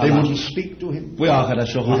不与他 They 拉 wouldn't speak to him. 不要和他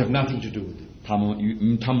说 Would 话 have，nothing to do with it. 他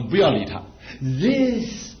们不要理他。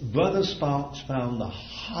 This, Brother Sparks found the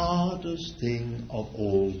hardest thing of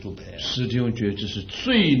all to bear. 史弟兄觉得这是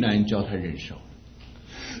最难教他忍受。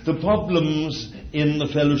 The problems in the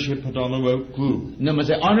fellowship at Honor Oak grew. 那么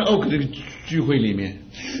在 Honor Oak 这个聚会里面，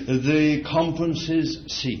 The conferences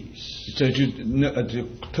ceased. 这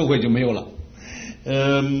特会就没有了。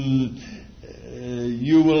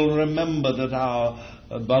 You will remember that our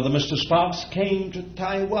brother Mr. Sparks came to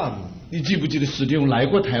Taiwan 你记不记得史弟兄来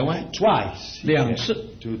过台湾 twice. 2次，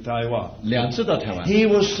 To Taiwan. 2次到台湾。 He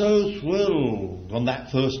was so thrilled on that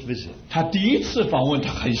first visit. 他第一次访问，他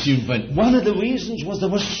很兴奋， One of the reasons was there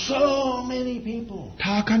were so many people.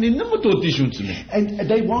 他看见那么多弟兄姊妹， And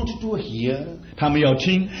they wanted to hear, 他们要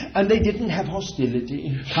听， and they didn't have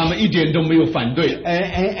hostility. 他们一点都没有反对，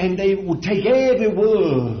 And they would take every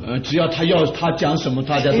word. 只要他讲什么，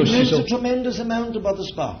大家都 It 吸 meant 收 a。tremendous amount of other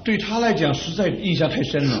stuff. 对他来讲，实在印象太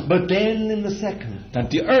深了。 But then in the second 但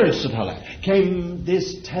第2次他来， came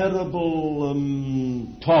this terrible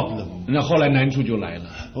problem 那后来难处就来了，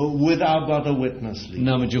 with our brother Witnessley.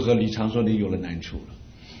 那么就和李长说的有了难处了。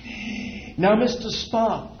 Now, Mr.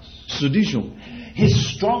 Sparks, 史弟兄， his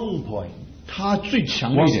strong point 他最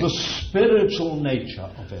强的 was 一 the 点， spiritual nature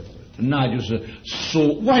of everything. 那就是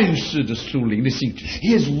万事的属灵的性质。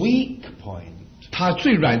 His weak point 他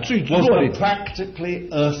最软最弱 was 的 the practically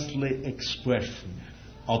earthly expression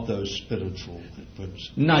of those spiritual principles.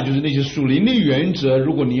 那就是那些属灵的原则，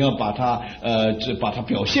如果你要把它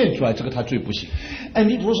表现出来，这个他最不行。 And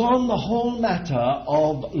it was on the whole matter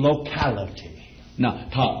of locality. 那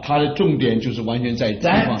他的重点就是完全在地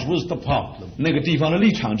That 方， was the problem. 那个地方的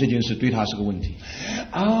立场，这件事对他是个问题。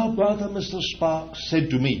 Our brother Mr. Sparks said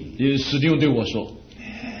to me, 史弟兄对我说，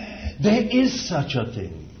 there is such a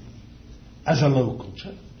thing as a local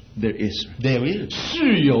church. There is. There is.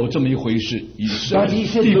 是有这么一回事，以色 But he 列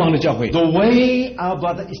said 地方的教会。 the way our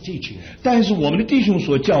brother is teaching, 但是我们的弟兄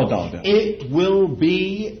所教导的， it will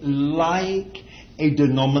be like a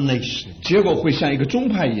denomination 结果会像一个宗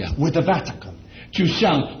派一样， with the Vatican 就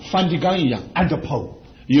像梵蒂冈一样， and a pope.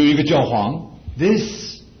 有一个教皇，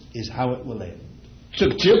 This is how it will end. 这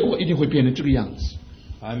个结果一定会变成这个样子。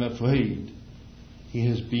 I'm afraid he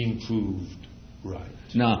has been proved right.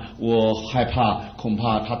 那我害怕，恐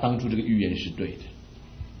怕他当初这个预言是对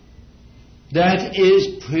的。 That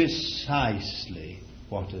is precisely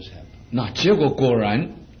what has happened. 那结果果然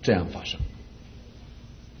这样发生。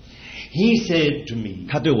 He said to me,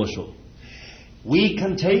 他对我说 we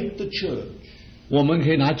can take the church, 我们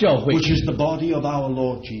可以拿教会， which is the body of our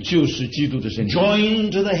Lord Jesus, 就是基督的身体，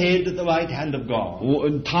 joined to the head at the right hand of God,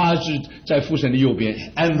 他是在父神的右边，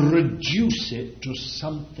 and reduce it to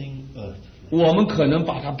something earthly. 我们可能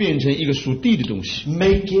把它变成一个属地的东西，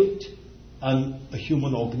 Make it a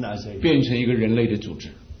human organization. 变成一个人类的组织。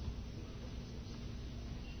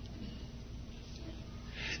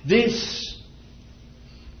 This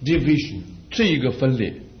division, 这一个分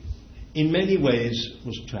裂， in many ways,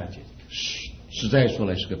 was tragic. 实在说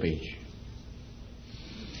来是个悲剧。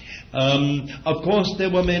 Of course, there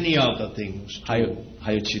were many other things. 还有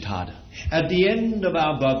其他的， At the end of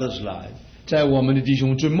our brother's life, 在我们的弟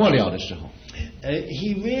兄最末了的时候，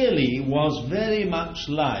 he really was very much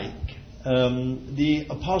like the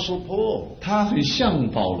Apostle Paul 他很像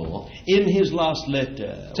保罗， in his last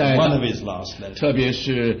letter, 在 one of his last letters. 特别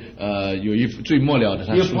是有一最末了的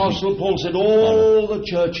他 The 书信， Apostle Paul said, all the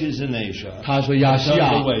churches in Asia 他说亚细 turned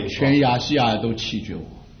亚 away 全 from. 亚细亚都弃绝我。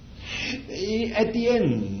 At the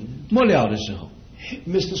end, 末了的时候，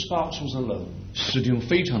 Mr. Sparks was alone. 使弟兄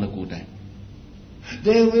非常的孤单，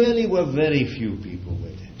 There really were very few people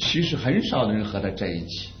with him. 其实很少的人和他在一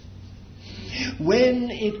起。 When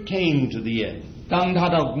it came to the end, 当他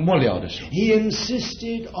到末了的时候， he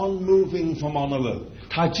insisted on moving from Honor Road,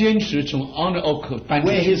 他坚持从 Honor Oak 搬出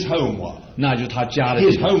where 去， his home was. 那就是他家的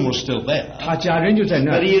His 地方， home was still there. 他家人就在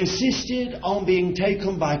那 But 儿。 he insisted on being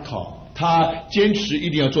taken by car 他坚持一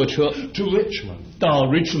定要坐车 to Richmond, 到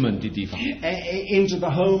Richmond 的地方， into the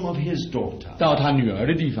home of his daughter, 到他女儿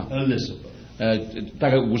的地方， Elizabeth.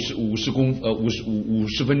 大概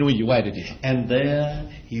50分钟以外的地方。 And there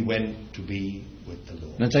he went to be with the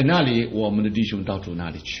Lord. 那在那里，我们的弟兄到主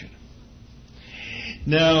那里去了。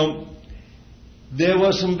 Now, there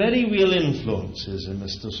were some very real influences in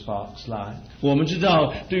Mr. Sparks' life. 我们知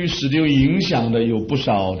道，对于使弟兄影响的有不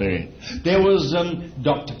少的人。 There was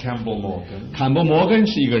Dr. Campbell Morgan. 坎伯摩根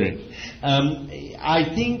是一个人， I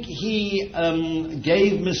think he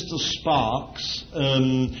gave Mr. Sparks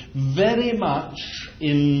very much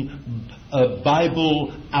in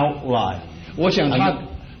Bible outline. 我想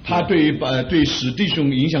他对使弟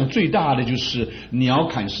兄影响最大的就是鸟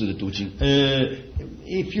瞰式的读经，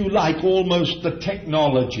 If you like, almost the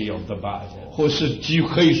technology of the Bible. 或是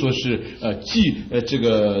可以说是这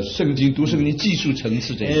个读圣经技术层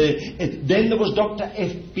次这样。 Then there was Dr.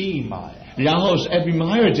 F.B. Meyer. 然后是 Abby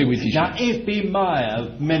Meyer 这位弟兄， Now, F.B. Meyer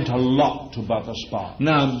meant a lot to Brother Sparks.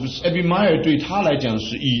 那 Abby Meyer 对他来讲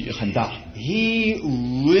是意义很大。 He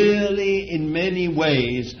really, in many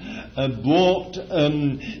ways, brought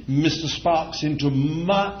Mr. Sparks into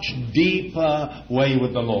much deeper way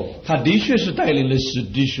with the Lord. 他的确是带领了使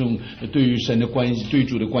弟兄对于神的关系、对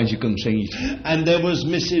主的关系更深一层。 And there was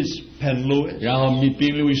Mrs. Penn Lewis. 然后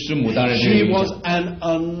宾路易师母当然这 She 个 was an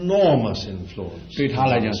enormous influence. 对他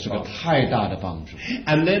来讲是个太大的帮助。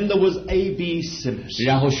 And then there was A.B. Simpson.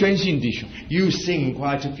 然后宣信弟兄， You sing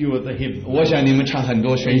quite a few of the hymns. 我想你们唱很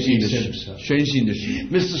多宣信的诗，宣信的诗。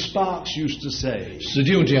 Mr. Sparks used to say, 使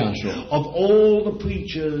弟兄这样说， of all the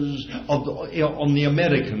preachers on the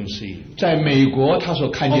American scene, 在美国他所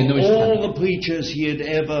看 of 见的 all the preachers he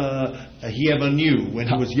ever knew when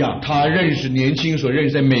he was young, 他认识年轻所认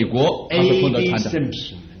识在美国他所碰到 A.B. 团长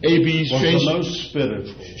Simpson A.B. was 宣 the 信 most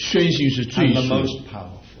spiritual 宣信是最 and the 属 most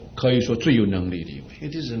powerful. 可以说最有能力的一位，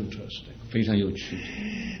 It is interesting. 非常有趣。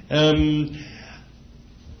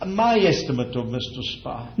 My estimate of Mr.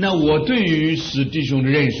 Sparks, 那我对于使弟兄的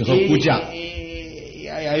认识和估价，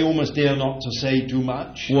 I almost dare not to say too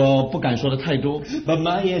much, 我不敢说的太多， but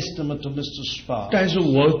my estimate of Mr. Sparks 但是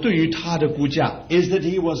我对于他的估价， is that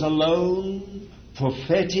he was a lone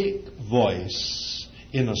prophetic voice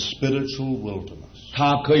in a spiritual wilderness.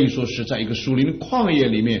 他可以说是在一个属灵的旷野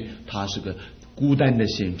里面，他是个孤单的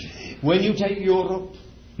先知。 When you take Europe,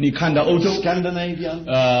 你看到欧洲、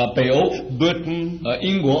 Scandinavia, 北欧、 Britain,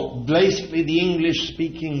 英国， basically the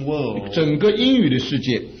English-speaking world, 整个英语的世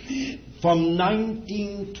界， from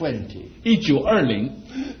 1920 1920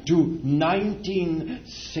 to 1960,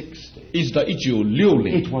 一直到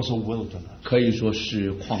1960， it was a wilderness. 可以说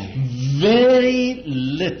是旷野。Very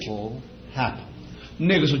little happened.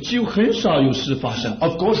 那个时候几乎很少有事发生。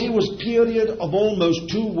 Of course, it was a period of almost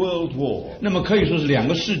 2 world wars. 那么可以说是2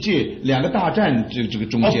个世界、2个大战这个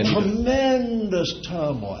中 Of 间的， tremendous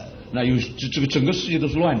turmoil. 那有这个整个世界都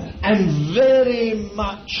是乱的。 And very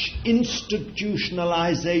much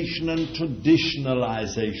institutionalization and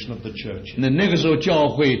traditionalization of the churches. 那个时候教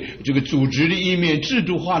会这个组织的一面、制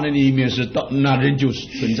度化的那一面是那仍旧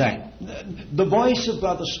存在。 The voice of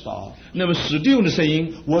Brother Spark 那么史蒂夫的声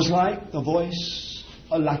音， was like the voice,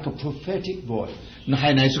 like a prophetic voice, 那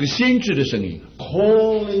还乃是个先知的声音，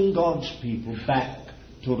 calling God's people back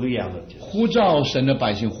to reality. 呼召神的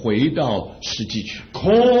百姓回到实际去，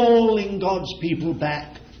 Calling God's people back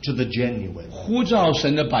to the genuine. 呼召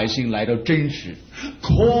神的百姓来到真实，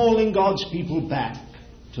 Calling God's people back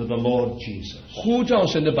to the Lord Jesus. 呼召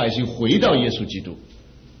神的百姓回到耶稣基督。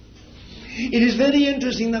 It is very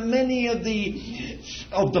interesting that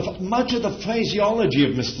much of the phraseology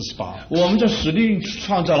of Mr. Spark, 我们在史蒂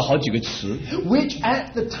创造了好几个词， which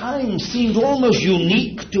at the time seemed almost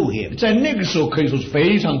unique to him. 在那个时候可以说是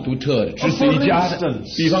非常独特的，只此一家的。 For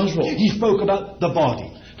instance, 比方说， he spoke about the body,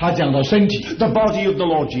 他讲到身体， the body of the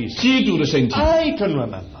Lord Jesus. 基督的身体， I can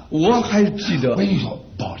remember 我还记得 when he thought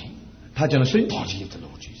body, 他讲的身体， body of the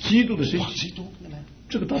Lord Jesus. 基督的身 What's 体， he talking about?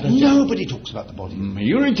 这个大家讲， Nobody talks about the body. 没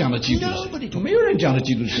有人讲到基督的身体，没有人讲到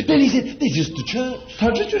基督的身体。 Then he said, this is the church.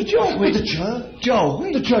 他这就是教会 The，church. 教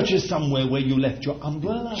会 The church is somewhere where you left your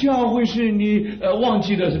umbrella. 教会是你忘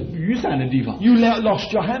记了雨伞的地方， You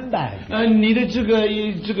lost your handbag. 你的这个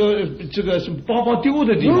是包包丢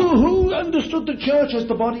的地方。 Who understood the church as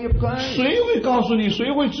the body of Christ? 谁会告诉你？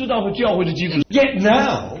谁会知道教会是基督？ Yet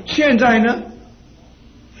now, 现在呢，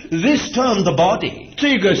 this term, the body,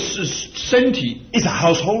 这个是身体， is a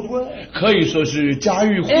household word. 可以说是家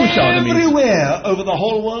喻户晓的名字， Everywhere over the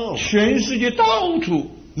whole world. 全世界到处。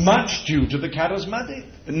 Much due to the charismatic.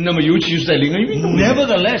 那么尤其是在灵恩运动里面，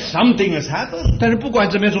 Nevertheless, something has happened. 但是不管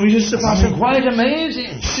怎么样，总有一些事发 Something 生， quite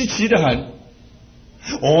amazing. 稀奇的很。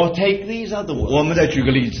 Or take these other words. 我们再举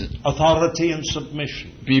个例子， Authority and submission.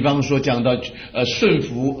 比方说讲到顺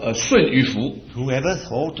服，顺与服， Whoever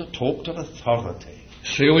talked of authority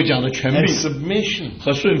谁会讲到权 and 柄 submission?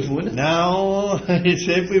 和顺服呢？ Now it's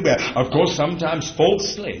everywhere. Of course, sometimes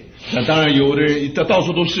falsely. 那当然，有的人到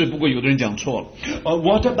处都是，不过有的人讲错了。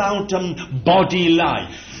 What about body life?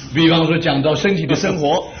 比方说讲到身体的生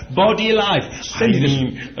活， Body life. I 身体的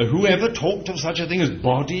mean, whoever talked of such a thing as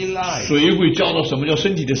body life? 谁会教导什么叫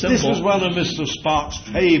身体的生 This was 活？ one of Mr. Sparks'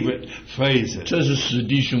 favorite phrases. 这是史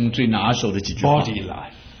弟兄最拿手的几句话。 Body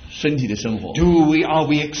life. 身体的生活， Are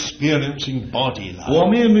we experiencing body life? 我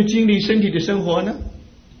们有没有经历身体的生活呢？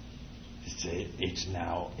 It's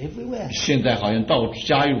now everywhere. 现在好像到处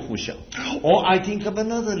家喻户晓。 Or I think of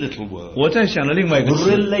another little word. 我在想了另外一个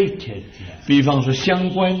词， Related. 比方说相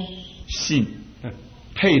关性、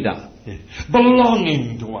配搭，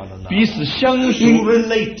 Belonging to one another. 彼此相属，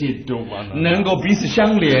 Related to one another. 能够彼此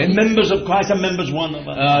相连。 Members of Christ are members one of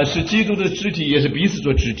another. 是基督的肢体，也是彼此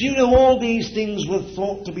做肢体。 You know, all these things were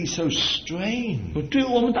thought to be so strange. 对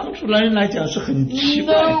我们当初的人来讲是很奇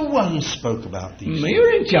怪， No one spoke about these 没 things. 有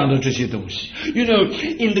人讲到这些东西。 You know,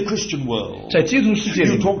 in the Christian world, 在基督世界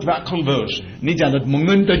you 里， talked about conversion. 你讲的蒙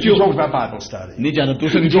恩得救 You，talked about Bible study. 你讲的读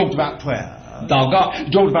圣 You 经、 talked about prayer. 祷告、 You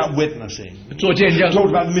talked about witnessing. 做见 You 证， talked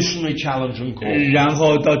about missionary challenge and call. 然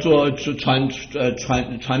后到做传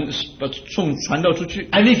道出去。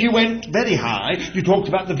 And if you went very high, you talked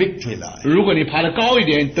about the victory life. 如果你爬得高一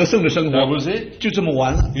点，得胜的生 That 活 was it. 就这么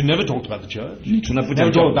完了。 You never talked about the church. 你从来不 Never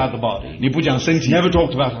讲教 talked 会， about the body. 你不讲身体， Never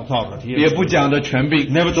talked about authority. 也不讲的权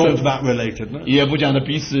柄， Never talked about relatedness. 也不讲的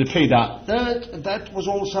彼此配搭。 That was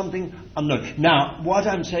all something unknown. Now, what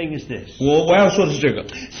I'm saying is this. 我要说的是这个，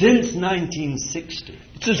 Since 1960,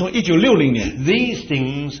 自从1960年， these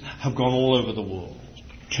things have gone all over the world.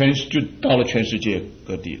 就到了全世界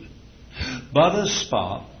各地了。 Brother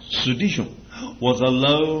Spark 史弟兄， was a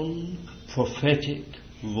lone prophetic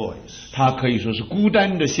voice. 他可以说是孤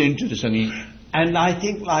单的先知的声音， And I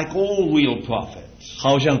think like all real prophets,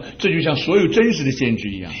 好像这就像所有真实的先知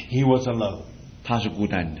一样， he was alone, 他是孤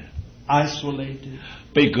单的， isolated,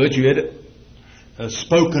 被隔绝的，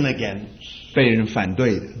 spoken against, 被人反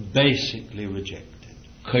对的， basically rejected.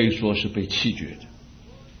 可以说是被弃绝的。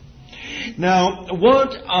 Now,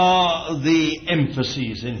 what are the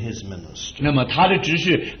emphases in his ministry? 那么他的职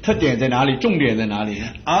事特点在哪里？重点在哪里呢？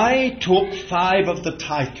 I took 5 of the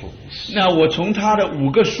titles 那我从他的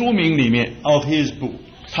5个书名里面， of his book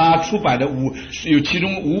他出版的有其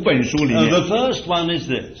中5本书里面。The first one is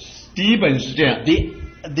this. 第一本是这样。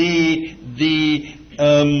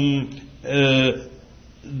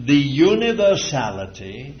The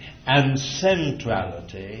universality and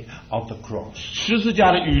centrality of the cross. 十字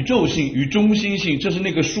架的宇宙性与中心性，这是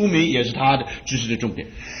那个书名，也是他的知识的重点。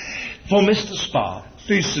For Mr. Sparks,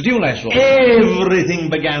 对史蒂夫来说 everything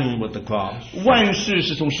began with the cross. 万事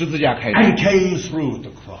是从十字架开始 And came through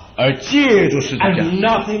the cross. 而借助十字架 And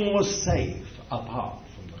nothing was safe apart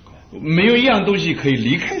from the cross. 没有一样东西可以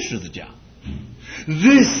离开十字架。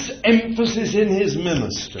This emphasis in his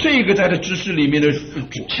ministry 这个在他知识里面的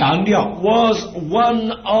强调 was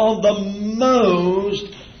one of the most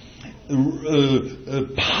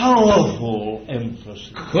powerful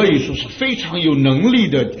emphasis. 可以说是非常有能力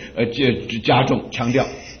的加重强调。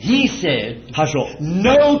He said, 他说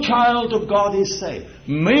no child of God is safe.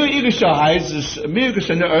 没有一个小孩子是，没有一个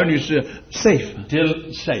神的儿女是 safe，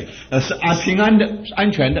 是平安的，是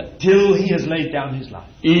安全的 till he has laid down his life.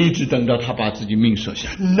 一直等到他把自己命舍下。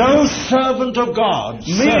No servant of God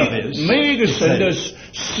service 没有一个神的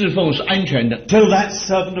侍奉是安全的 till that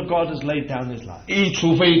servant of God has laid down his life.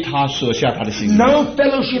 除非他舍下他的性命。 No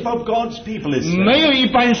fellowship of God's people is safe 没有一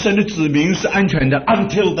般神的子民是安全的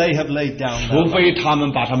until they have laid down their 除 life. 非他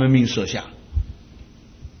们把他们命舍下。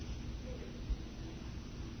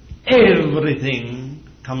Everything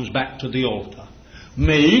comes back to the altar.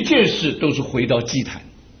 每一件事都是回到祭坛。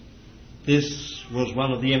 This was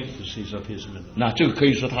one of the emphases of his ministry. 那这个可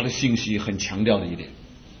以说他的信息很强调的一点。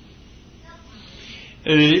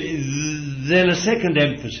Then a second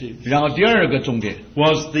emphasis 然后第二个重点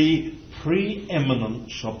was the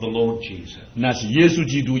preeminence of the Lord Jesus. 那是耶稣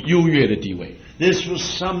基督优越的地位。 This was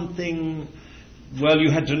something, well,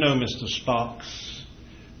 you had to know Mr. Sparks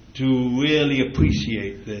to really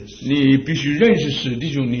appreciate this. 你必须认识史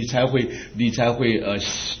弟兄，你才会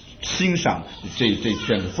欣赏这样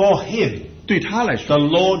的。 For him, 对他来说 the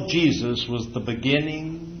Lord Jesus was the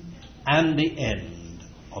beginning and the end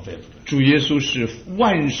of everything. 主耶稣是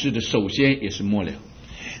万事的首先，也是末了。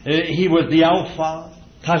 He was the Alpha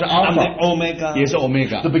他是 and the Alpha， Omega, 也是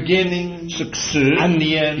Omega， the beginning 是始 and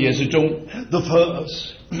the end, 也是终， the first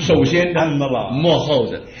首先的 and the last. 末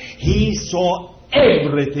后的。 He saw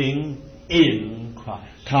everything in Christ.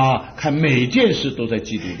 他看每件事都在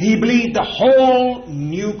基督里， He believed the whole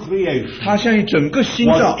new creation 他相信整个新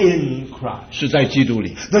造 was in Christ. 是在基督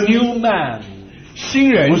里， The new man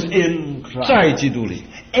新人 was in Christ. 在基督里，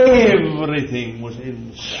 Everything was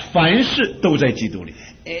in Christ. 凡事都在基督里。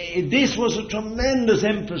 This was a tremendous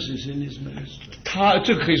emphasis in his ministry.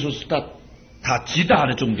 这可以说是他极大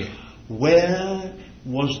的重点。 Where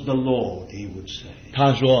was the Lord, he would say.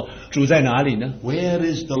 他说主在哪里呢？ Where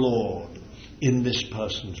is the Lord in this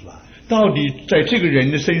person's life? 到底在这个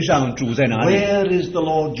人的身上主在哪里？ Where is the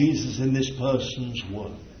Lord Jesus in this person's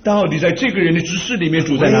work? 到底在这个人的知识里面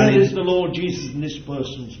主在哪 Where 里 is？the Lord Jesus in this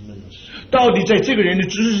person's ministry? 到底在这个人的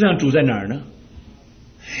知识上主在哪儿呢？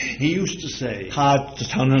 He used to say, 他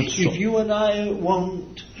常常说 if you and I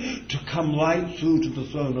want to come right through to the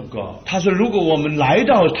throne of God, 他说如果我们来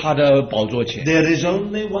到他的宝座前， there is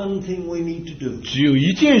only one thing we need to do. 只有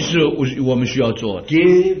一件事我们需要做的，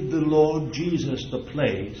 Give the Lord Jesus the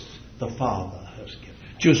place the Father has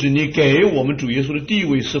given. 就是你给我们主耶稣的地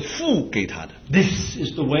位是父给他的。 This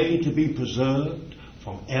is the way to be preserved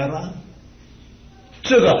from error,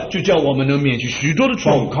 这个就叫我们能免去许多的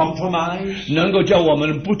错 from 误， compromise, 能够叫我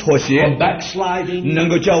们不妥协， from backsliding, 能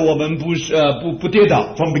够叫我们不跌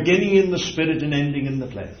倒。 from beginning in the Spirit and ending in the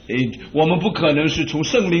flesh. 我们不可能是从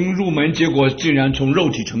圣灵入门，结果竟然从肉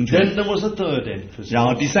体成全。 Then there was a third emphasis. 然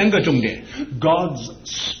后第三个重点， God's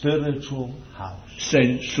spiritual house.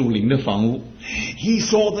 神属灵的房屋。 He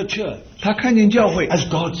saw the church 他看见教会 as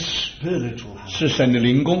God's spiritual house. 是神的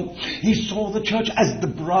灵宫， He saw the church as the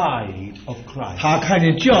bride of Christ, 他看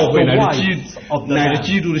见教会乃是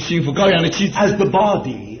基督的心腹，羔羊的妻子， as the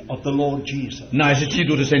body of the Lord Jesus. 乃是基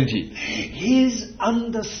督的身体。 His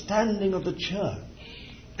understanding of the church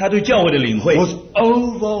他对教会的领会 was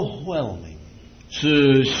overwhelming.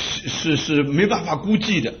 是没办法估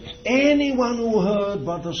计的。 Anyone who heard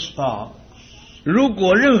Brother Sparks 如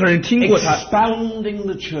果任何人听过他 expounding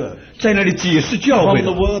the church 在那里解释教 from 会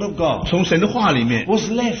the Word of God 从神的话里面， was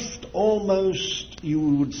left almost, you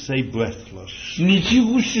would say, breathless. 你几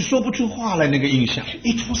乎是说不出话来。那个印象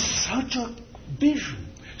It was such a vision,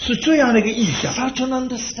 是这样的一个意象， such an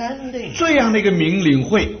understanding. 这样的一个领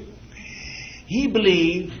会。 He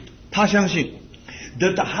believed 他相信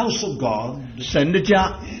that the house of God, 神的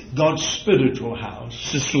家 God's spiritual house,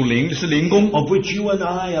 是属灵的，是灵宫， of which you and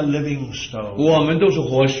I are living stones, 我们都是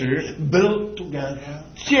活石， built together.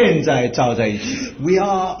 建在造在一起。 We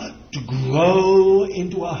are to grow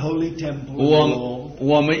into a holy temple, of the Lord,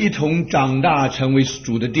 我们一同长大，成为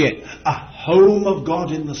主的殿。 a home of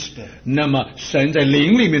God in the Spirit. 那么神在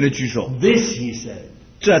灵里面的居所， This, he said,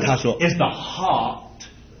 这他说 is the heart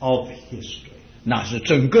of history. 那是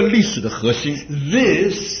整个历史的核心。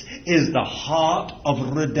 This is the heart of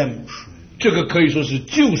redemption. 这个可以说是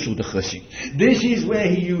救赎的核心。 This is where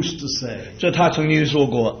he used to say, 这他曾经说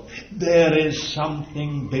过， there is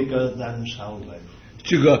something bigger than salvation.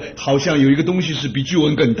 这个好像有一个东西是比救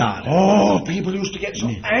恩更大的。 Oh, people used to get so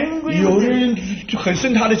angry 有 with 的 him. 人就很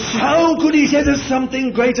生他的气。 How could he say there's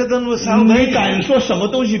something greater than the 你 salvation? 敢说什么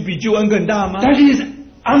东西比救恩更大吗？ That is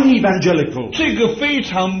unevangelical. 这个非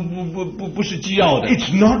常不是基要的，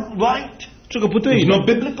 It's not right. 这个不对 It's 的 not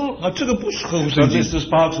biblical. 啊，这个不是合乎 But 圣经。 Mr.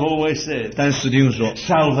 Sparks always said, 但史丁说，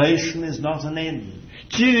 salvation is not an end.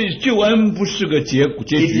 救恩不是个结 It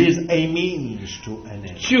局， is a means to an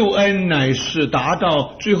end. 救恩乃是达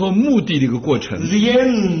到最后目的的一个过程。 The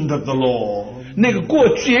end of the law 那个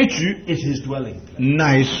结局 is his dwelling place.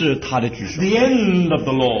 乃是他的居所， The end of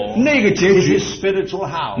the law 那个结 is 局 his spiritual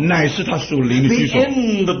house. 乃是他属灵的居 The 所，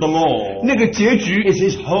 end of the law 那个结局 is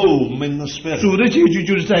his home in the Spirit. 主的结局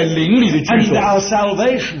就是在灵里的居 And 所。 our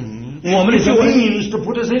salvation 我们的 is a 救恩 means to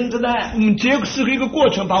put us into that. 结果是一个过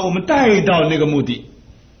程，把我们带到那个目的。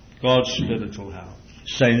 God's spiritual house.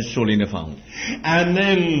 神属灵的房屋。 And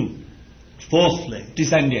then, fourthly, 第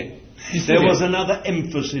三点，第四 there was 点， another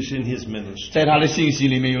emphasis in his ministry. 在他的信息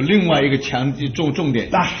里面有另外一个重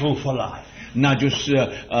点， Battle for life. 那就是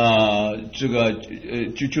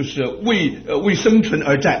就是为生存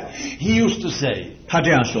而战。 He used to say, 他这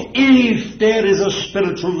样说： if there is a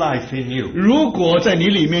spiritual life in you, 如果在你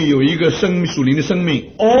里面有一个属灵的生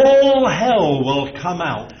命， all hell will come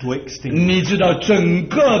out to extinguish. 你知道整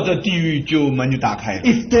个的地狱门就打开了。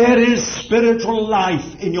 If there is spiritual life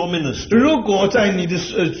in your ministry, 如果在你的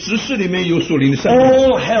执事里面有属灵的生命，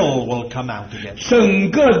 all hell will come out against. 整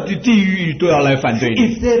个的地狱都要来反对你。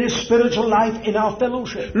 If there is spiritual life in our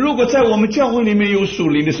fellowship, 如果在我们教会里面有属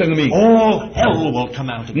灵的生命， all hell will come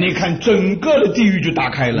out against. 你看整个的地狱就打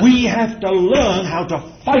开了。 We have to learn how to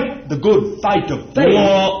fight the good fight of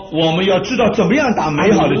faith 我们要知道怎么样打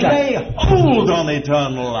美好的 and 战， lay hold on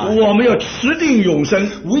eternal life. 我们要持定永生，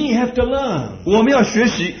 We have to learn 我们要学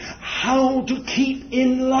习 how to keep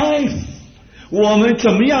in life. 我们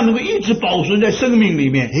怎么样能够一直保存在生命里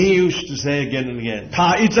面。 He used to say again and again,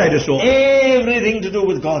 他一再的说， everything to do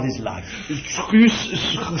with God is life. 与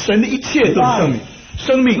神的一切都是生命，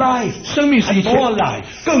生命 Life 生命是一 and 切 more life,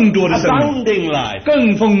 更多的生命， abounding life,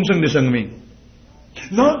 更丰盛的生命，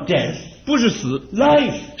 not death, 不是死，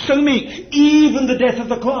 life, 生命， even the death of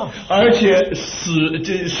the cross 而且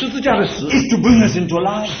十字架的死 is to bring us into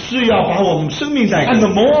life. 是要把我们生命带 And the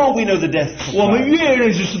给。 more we know the death of 我们 Christ, 越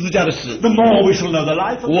认识十字架的死， the more we shall know the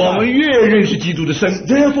life of 我们 Christ. 越认识基督的生。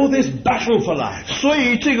 Therefore, this battle for life, 所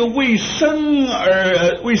以这个为生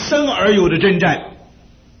而有的征战，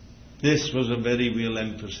 this was a very real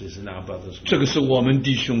emphasis in our brothers. 这个是我们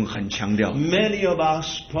弟兄很强调的。 Many of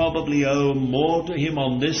us probably owe more to him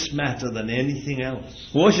on this matter than anything else.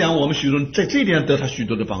 我想我们许多人在这点上得他许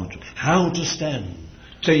多的帮助。 How to stand,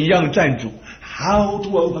 怎样站住？ how to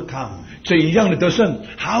overcome, 怎样的得胜？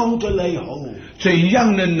 how to lay hold, 怎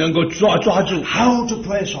样的能够抓住？ how to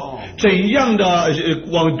press on. 怎样的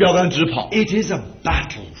往标杆直跑？ It is a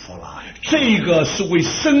battle for life. 这个是为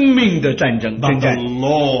生命的征 But 战。 the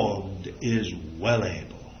Lord is well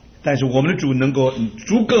able. 但是我们的主能够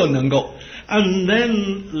足够能够。 And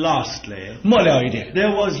then, lastly, 末了一点，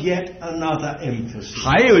 there was yet another emphasis.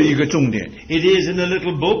 还有一个重点。 It is in a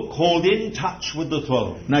little book called In Touch with the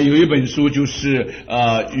Throne. 那有一本书就是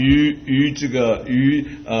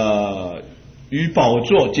与宝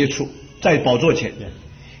座接触，在宝座前。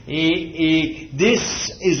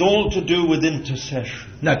 This is all to do with intercession.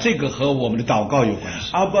 那这个和我们的祷告有关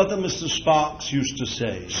系。 Our brother Mr. Sparks used to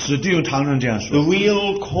say, 史蒂夫常常这样 the 说：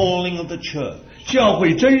 real calling of the church 教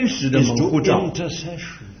会真实的 is 蒙 to 呼召， intercession.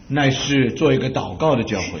 乃是做一个祷告的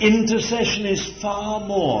教会。 Intercession is far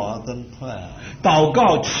more than prayer. 祷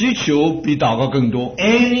告祈求比祷告更多，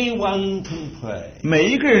 Anyone can pray. 每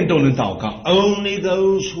一个人都能祷告， Only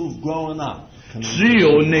those who've grown up can. 只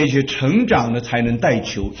有那些成长的才能代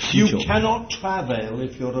求祈 You 求。 cannot travail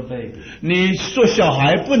if you're a baby. 你做小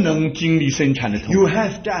孩不能经历生产的痛 You 苦，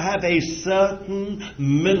 have to have a certain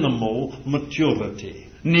minimal maturity.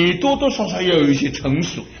 你多多少少要有一些成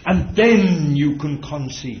熟， and then you can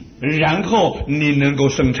conceive, 然后你能够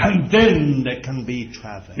生产， and then there can be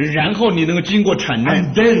travail, 然后你能够经过产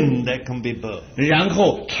难， and then there can be birth. 然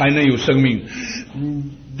后才能有生命。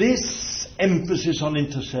 This emphasis on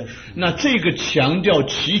intercession. 那这个强调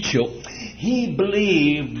祈求， He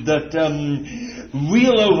believed that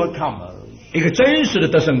real overcomers 一个真实的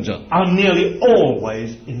得胜者 are nearly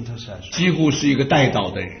always intercessors. 几乎是一个代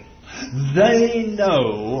祷的人， They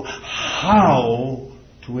know how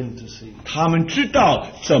to intercede. 他们知道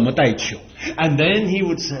怎么代求。 And then he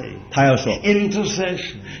would say, 他要说，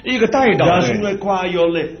 intercession 一个代祷的 doesn't 人 require your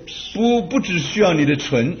lips, 不只需要你的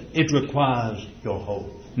唇， it requires your whole,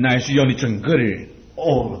 乃是要你整个的人。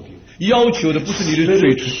 all of you. 要求的不是你的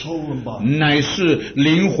嘴 Spirit, 唇， soul, and body. 乃是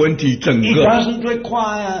灵魂体整 It 个。 doesn't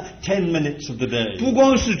require 10 minutes of the day 不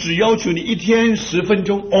光是只要求你一天10分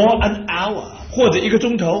钟， or an hour, 或者1个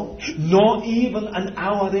钟头， nor even an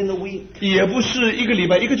hour in a week, 也不是1个礼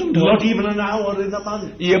拜1个钟头， not even an hour in a month.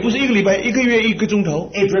 也不是1个礼拜1个月1个钟头。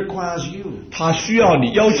 It requires you. 他需要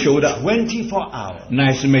你要求的， 24 hours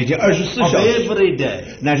乃是每天24 of 小时， every day,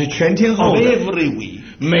 乃是全天 of 候的， every week,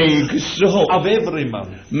 每个时候， of every month,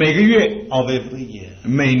 每个月， of every year.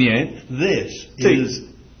 每年， This 这 is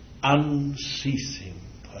unceasing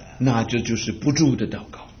prayer. 那这就是不住的祷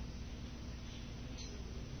告。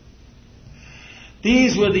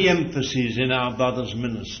 These were the emphases in our brother's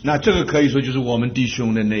ministry. 那这个可以说就是我们弟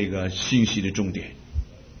兄的那个信息的重点。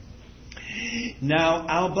 Now,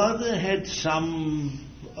 our brother had some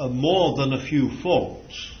more than a few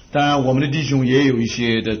faults. 当然，我们的弟兄也有一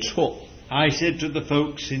些的错。 I said to the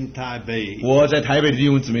folks in Taipei, 我在台北的弟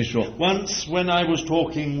兄姊妹说， once when I was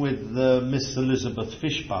talking with Miss Elizabeth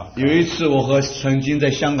Fishbach, 有一次我和曾经在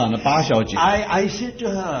香港的巴小姐， I said to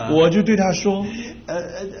her, 我就对她说，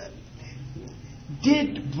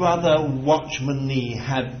 did Brother Watchman Nee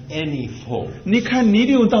have any fault? 你看尼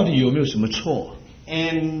弟兄到底有没有什么错？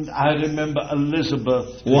 And I remember Elizabeth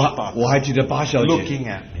我 Fishbach 还记得巴小姐， looking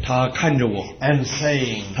at me 她看着我， and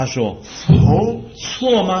saying, 她说 fault?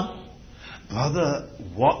 错吗？ Brother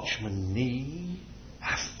Watchman Nee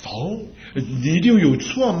have fault? 尼弟兄有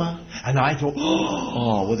错吗？ And I thought, oh,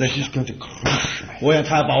 哦，我在 she's going to crush me. 我想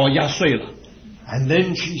她要把我压碎了。 And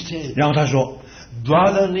then she said, 然后她说，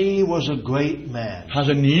 Brother Nee was a great man 她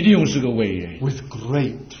说尼弟兄是个伟人， with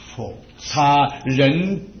great faults. 他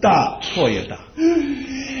人大错也大，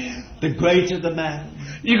 The greater the man,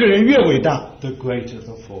 一个人越伟大， the greater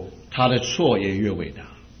the fault. 他的错也越伟大。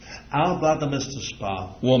 Our brother Mr. Spark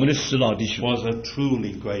我们的史老弟兄， was a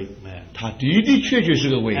truly great man. 他的的确确是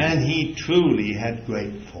个伟人， And he truly had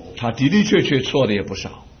great faults. 他的的确确错的也不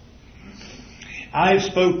少。 I've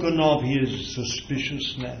spoken of his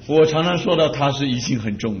suspiciousness. 我常常说到他是疑心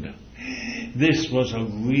很重的， This was a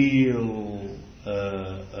real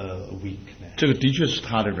weakness. 这个的确是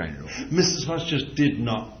他的软弱， Mr. Spark just did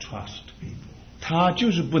not trust people. 他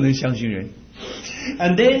就是不能相信人。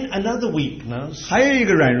 And then another weakness 还有一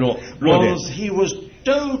个软弱点， was he was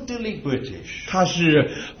totally British. 他是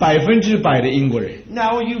100%的英国人。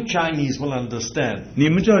 Now you Chinese will understand 你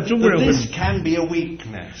们知道中国 that 人会， this can be a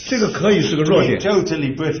weakness. 这个可以是个 To 弱 be 点。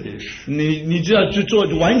 totally British. 你知道，就做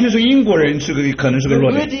完全是英国人，可能是个 The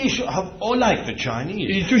弱点。 British have, or like the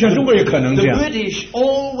Chinese, 就像中国也可能 the 这样。 British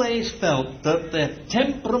always felt that the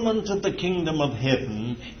temperament of the kingdom of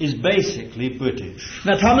heaven is basically British.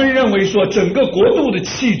 那他们认为说，整个国度的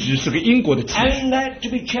气质是个英国的气质， And that to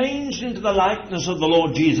be changed into the likeness of the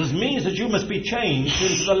Lord Jesus means that you must be changed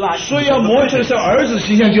into the likeness 所以要 of the 磨成 British. 像儿子的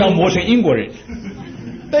形象，就要磨成英国人，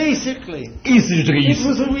 Basically, 意思就这个意 it 思。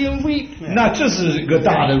 was a real weakness. 那这是一个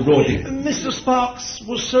大的弱点。 Mr. Sparks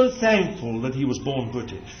was so thankful that he was born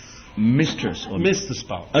British. Mr. Mr.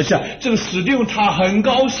 Sparks. 而且这个史蒂夫他很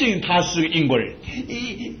高兴他是个英国人，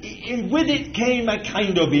 With it came a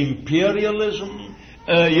kind of imperialism.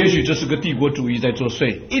 也许这是个帝国主义在作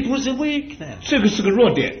祟， It was a weakness. 这个是个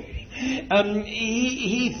弱点。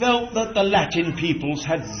 He felt that the Latin peoples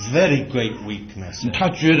had very great weakness. 他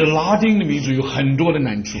觉得拉丁的民族有很多的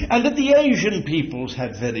难处， And that the Asian peoples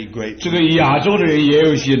had very great 这个亚洲的人也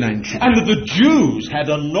有一些难处， And that the Jews had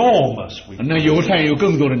enormous weakness. 那犹太人有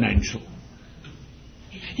更多的难处，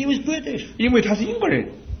 He was British. 因为他是英国人。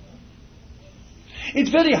It's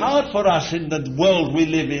very hard for us in the world we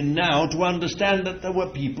live in now to understand that there were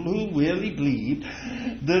people who really believed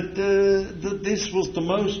that this was the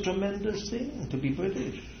most tremendous thing to be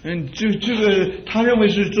British. 这个他认为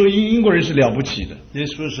是作为英国人是了不起的。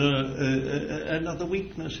This was another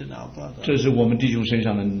weakness in our brother. 这是我们弟兄身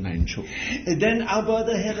上的难处。Then our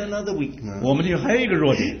brother had another weakness. 我们弟兄还有一个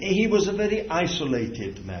弱点。He was a very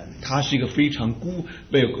isolated man. 他是一个非常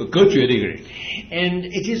被隔绝的一个人。And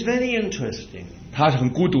it is very interesting. 他是很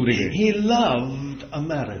孤独的一个人。He loved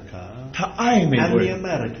America. 他爱美国人。And the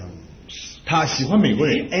Americans. 他喜欢美国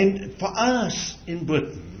人。And for us in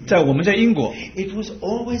Britain. 我们在英国 ，it was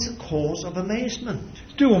always a cause of amazement.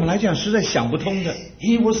 对我们来讲实在想不通的。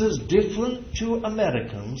He was as different to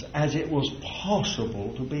Americans as it was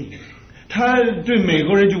possible to be. 他对美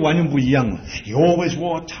国人就完全不一样了。He always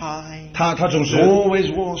wore a tie. 他总是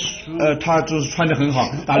always wore suit. 他就是穿得很好，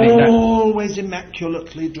打领带。Always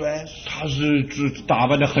immaculately dressed. 他是打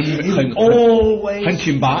扮得很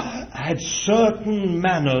挺拔。Had certain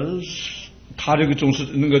manners. 他这个总是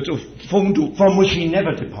那个就风度 from which he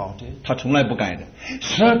never departed. 他从来不改的。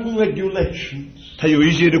Certain regulations. 他有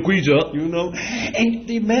一些的规则 you know, and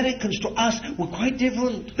the Americans to us were quite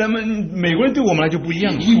different. 但美国人对我们来就不一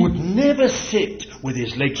样。He would never sit with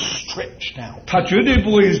his legs stretched out. 他绝对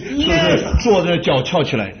不会坐着脚翘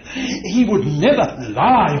起来。He would never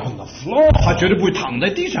lie on the floor. 他绝对不会躺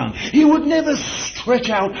在地上。He would never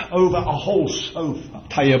stretch out over a whole sofa.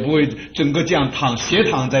 他也不会整个这样斜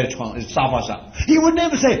躺在沙发上。He would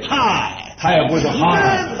never say hi. 他也不会说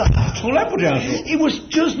hi， 从来不这样说。It was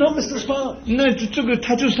just not Mr. Sparks. 那这个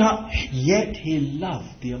他就是他。Yet he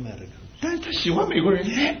loved the Americans. 但是他喜欢美国人。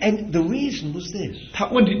And the reason was this. 他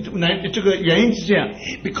这个原因是这样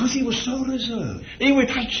 ，because he was so reserved. 因为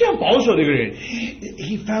他这样保守的一个人。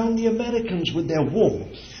He found the Americans with their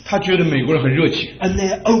warmth. 他觉得美国人很热情 ，and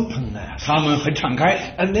their openness， 他们很敞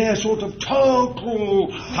开 ，and their sort of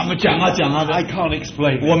total， 他们讲啊的 ，I can't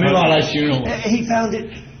explain， 我没办法来形容。He found it,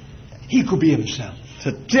 he could be himself。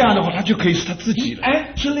这样的话，他就可以是他自己了。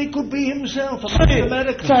Actually, could be himself.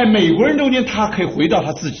 在美国人中间，他可以回到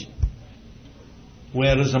他自己。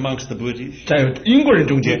Whereas amongst the British， 在英国人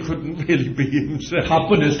中间 ，he couldn't really be himself。他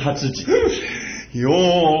不能是他自己。He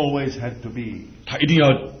always had to be。他一定要。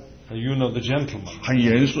You know the gentleman， 很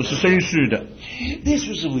严肃，是绅士的。This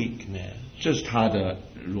was a weakness， 这是他的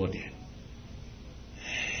弱点。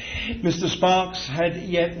Mr. Sparks had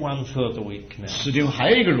yet one further weakness， 史蒂夫还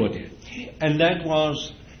有一个弱点 ，and that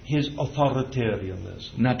was his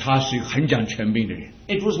authoritarianism。那他是一个很讲权柄的人。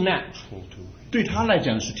It was natural to him， 对他来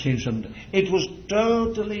讲是天生的。It was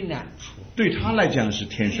totally natural， 对他来讲是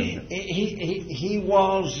天生的。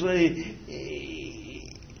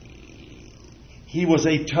He was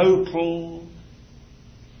a total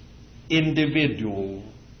individual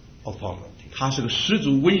authority. 他是个十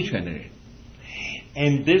足威权的人。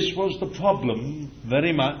And this was the problem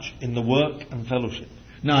very much in the work and fellowship.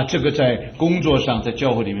 那这个在工作上，在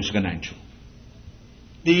教会里面是个难处。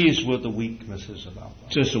These were the weaknesses of our life.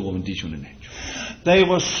 这是我们弟兄的难处。They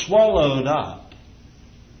were swallowed up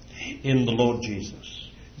in the Lord Jesus.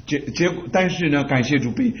 结果，但是呢，感谢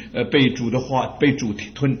主被主的话被主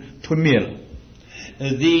吞灭了。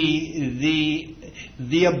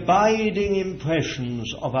The abiding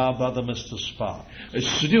impressions of our brother Mr. Sparks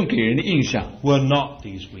实际上给人的印象 were not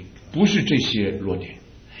these weaknesses. 不是这些弱点。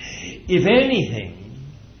If anything,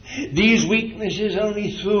 these weaknesses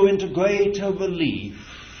only threw into greater relief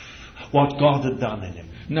what God had done in him.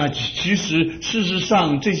 那其实事实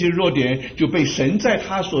上这些弱点就被神在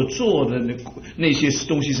他所做的那些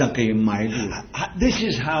东西上给埋住了。This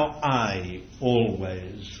is how I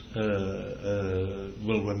always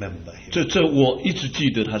will remember him. 这我一直记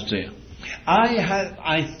得他是这样。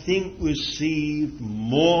I think, received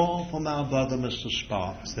more from our brother Mr.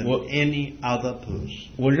 Sparks than any other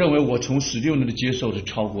person. 我认为我从史蒂文的接受是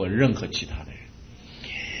超过任何其他的人。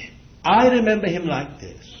I remember him like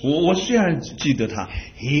this. 我虽然记得他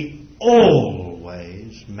 ，He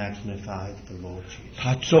always magnified the Lord Jesus.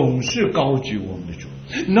 他总是高举我们的主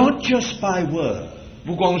 ，Not just by word，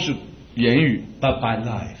 不光是言语 ，but by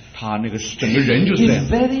life。他那个整个人就是这样。His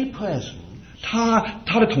very presence，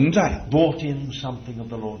 他的同在 brought in something of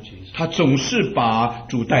the Lord Jesus. 他总是把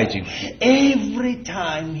主带进来。Every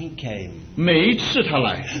time he came， 每一次他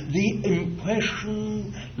来 ，the impression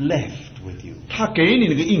left with you， 他给你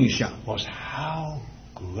那个印象 was how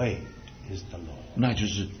great is the Lord。那就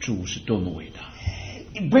是主是多么伟大。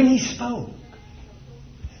When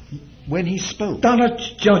he spoke， 当他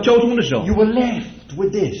交通的时候 ，you were left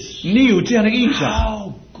with this， 你有这样的印象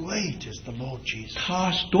 ，how great is the Lord Jesus。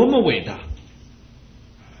他是多么伟大。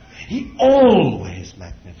He always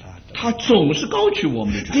magnified the Lord. 他总是高举我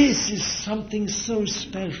们的主。 This is something so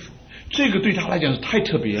special. 这个对他来讲是太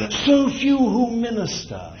特别了。 So few who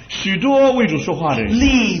minister 许多为主说话的人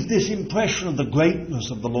leave this impression of the greatness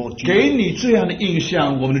of the Lord 给 Jesus. 你这样的印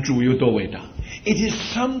象，我们的主有多伟大。 It is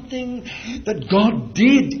something that God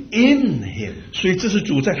did in him, 所以这是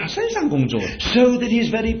主在他身上工作的， so that his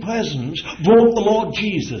very presence brought the Lord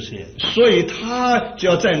Jesus in, 所以他只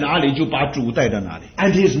要在哪里就把主带到哪里。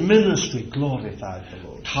 and his ministry glorified the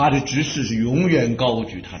Lord. 他的执事是永远高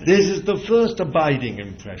举他的， This is the first abiding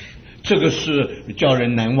impression. 这个是叫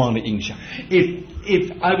人难忘的印象。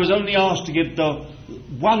 If I was only asked to give the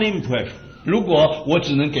one impression, 如果我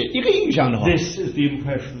只能给一个印象的话， this is the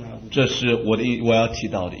impression I would. 这是我要提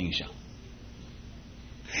到的印象。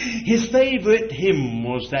 His favorite hymn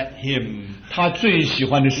was that hymn 他最喜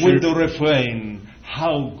欢的 with 诗， the refrain,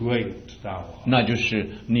 "How great thou art." 那就是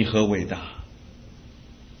你何伟大。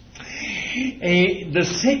 The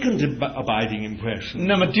second abiding impression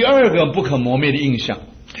那么第二个不可磨灭的印象，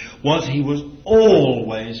 was he was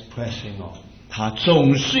always pressing on. 他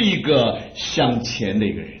总是一个向前的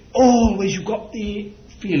一个人。 Always, you got the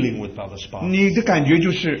feeling with Brother Sparks. 你的感觉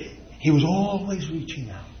就是 He was always reaching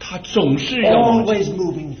out, 他总是要往前， always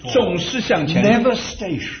moving 总 forward, 是向前， never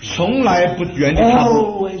stationary, 从来不原地踏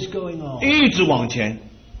步， always going on. 一直往前。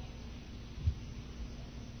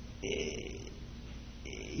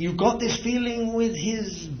 You got this feeling with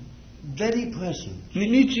his very presence,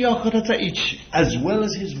 你只要和他在一起， as well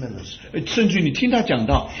as his ministry. 甚至你听他讲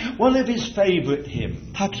到， One of his favorite hymns.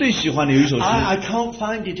 他最喜欢的有一首诗， I can't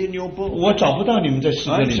find it in your book. 我找不到你们在诗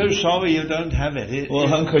歌 I'm 里 so 面， sorry you don't have it. 我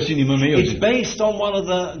很可惜你们没有这 It's 个。 based on one of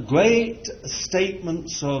the great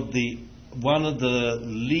statements of one of the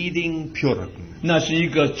leading Puritans. 那是一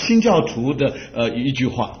个清教徒的一句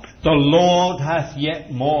话。 The Lord hath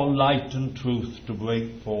yet more light and truth to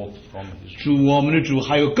break forth from his. 主，我们的主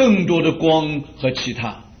还有更多的光和其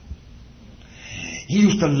他。 He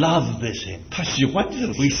used to love this hymn. 他喜欢这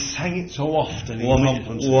首 We 诗。 sang it so often in 我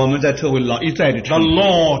conferences. 们在特会老一再的 The 唱。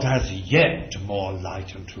 Lord hath yet more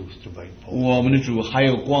light and truth to break forth. 我们的主还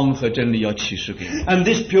有光和真理要启示给我。 And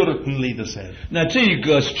this Puritan leader said, 那这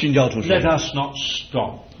个清教徒说 let，us not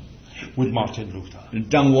stop with Martin Luther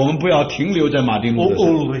但我们不要停留在马丁路 or 德上，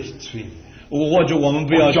 Ulrich Zwingli 或者我们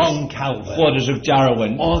不要 or John Calvin 或者是加尔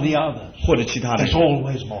文 or the others. 或者其他的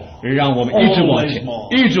There's，always more. 让我们一直往前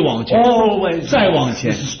Always，more. 一直往前， Always 再 more. 往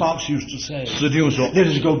前。 Mr. Sparks used to say, 史蒂夫说， let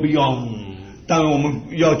us go beyond 但我们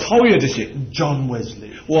要超越这些， John Wesley,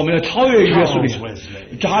 我们要超越约书 Charles 亚、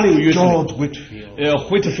 Wesley, 查理约书亚、 George Whitfield,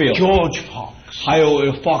 Whitfield， George Fox, 还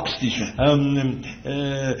有 Fox 弟兄，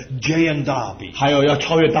 Jay and Darby, 还有要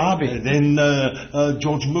超越达比， then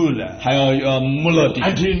George Muller, 还有穆勒弟兄，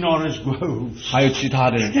 Anthony Norris Groves. 还有其他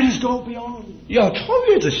的人， Let us go beyond. 要超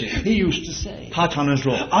越这些。 He used to say, 他常常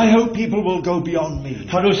说， I hope people will go beyond me.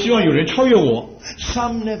 他说希望有人超越我，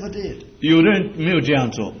 Some never did. 有的人没有这样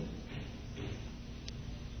做。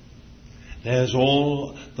 There's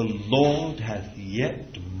all the Lord hath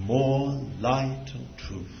yet more light and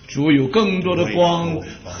truth. 主有更多的光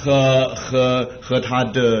和他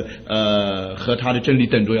的真理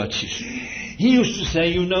等着要启示。 He used to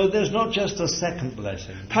say, you know, there's not just a second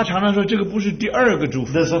blessing. 他常常说，这个不是第二个祝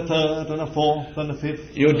福， There's a third and a fourth and a fifth.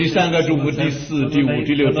 有第三个祝福、第四、第五、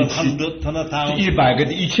第六、第七、 and a 第 thousand. 100个、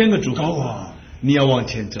第1000个祝 Go 福。 on. 你要往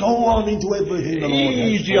前走， Go on into everything the Lord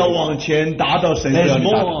一 has 直要 for you. 往前，达到神要 There's 你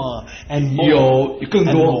达到。 more and more 有更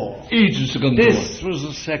and 多 more.，一直是更多。 This was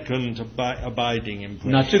the second abiding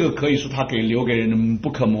那 impression. 这个可以说他留给人的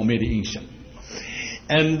不可磨灭的印象。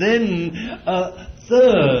 And then a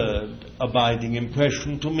third abiding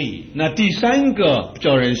impression to me 那第三个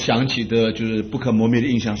叫人想起的就是不可磨灭的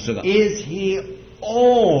印象是这个， is he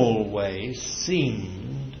always seemed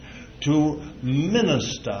to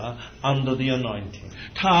minister under the anointing.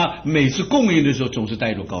 他每次供应的时候总是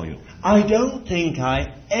带着膏油。 I don't think I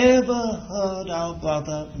ever heard our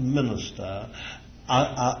brother minister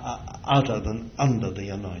other than under the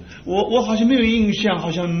anointing. 我好像没有印象，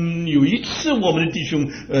好像有一次我们的弟兄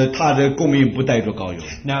他的供应不带着膏油，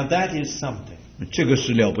 Now that is something. 这个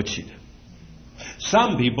是了不起的。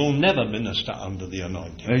 Some people never minister under the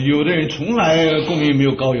anointing. 有的人从来供应没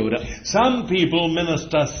有膏油的， Some people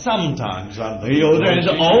minister sometimes under the 有的人是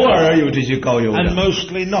anointing, 偶尔有这些膏油 and 的，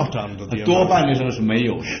 mostly not under the 多 anointing. 半的时候是没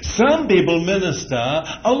有的。 Some people minister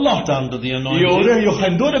a lot under the 有的人 anointing, 有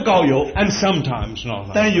很多的膏油， and sometimes not.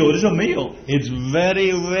 但有的时候没有。 It's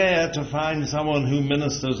very rare to find someone who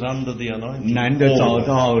ministers under the anointing. 难得找 Always.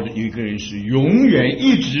 到一个人是永远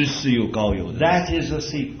一直是有膏油的， That is a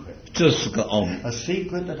secret. 这是个奥秘。 A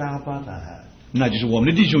secret that our brother had. 那就是我们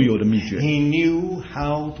的弟兄有的秘诀。 He knew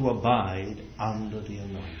how to abide under the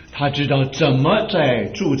anointing. 他知道怎么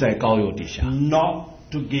住在膏油底下， Not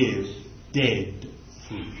to give dead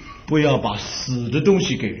food. 不要把死的东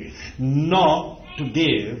西给人， Not to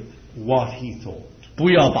give what he thought. 不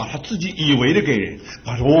要把他自己以为的给人，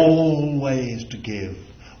 But always to give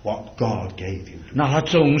what God gave you. 那他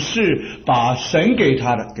总是把神给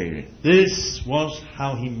他的给人。 This was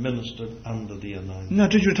how he ministered under the anointing. 那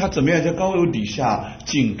这就是他怎么样在膏油底下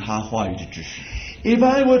尽他话语的指示。 If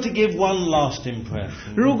I were to give one last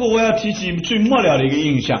impression, 如果我要提起最末了的一个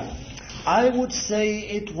印象， I would say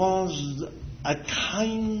it was a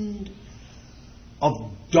kind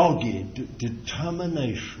of dogged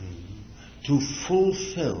determination to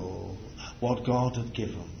fulfill what God had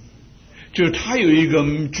given. 就是他有一个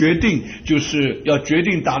决定，就是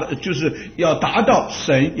要达到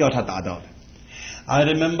神要他达到的。 I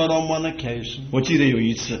remember on one occasion, 我记得有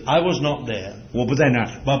一次， I was not there, 我不在那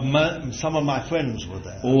儿， but some of my friends were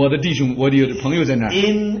there. 我的弟兄，我的朋友在那儿，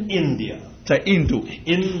 In India, 在印度，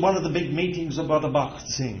 in one of the big meetings of Brother Bakht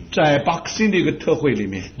Singh, 在巴克辛的一个特会里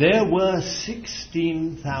面， there were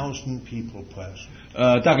 16,000 people present.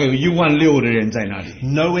 大概有16000的人在那里，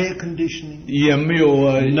 No air conditioning, 也没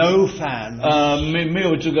有 no fan, 没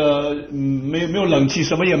有这个没有冷气，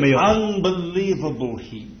什么也没有， unbelievable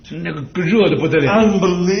heat, 那个热的不得了，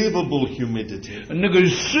 unbelievable humidity, 那个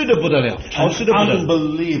湿的不得了，潮湿的不得了，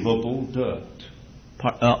 unbelievable dirt,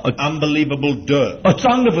 unbelievable dirt.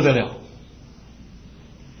 脏的不得了。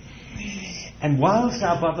 And whilst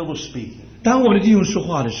our brother was speaking, 当我们的弟兄说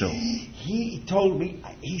话的时候， he told me,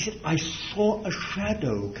 he said, I saw a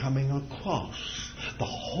shadow coming across the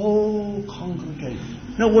whole congregation.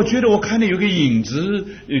 那我觉得我看到有个影子，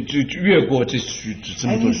就越过这么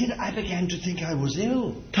And 多 he 人。 said, I began to think I was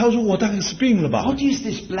ill. 他说我大概是病了吧？ What is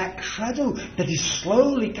this black shadow that is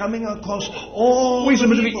slowly coming across all 为什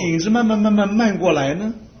么 the 这个 people? 影子慢慢过来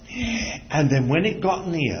呢？ And then when it got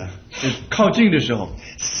near, 靠近的时候，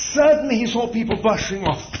 suddenly he saw people brushing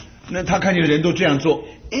off. 那他看见人都这样做，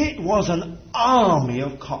 It was an army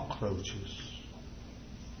of cockroaches.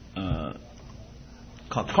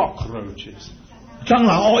 Cockroaches. 蟑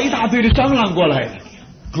螂一大堆的蟑螂过来，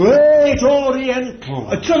 Great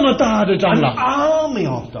Oriental. 这么大的蟑 An 螂， army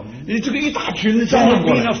of them. 这个一大群的 There 蟑螂 had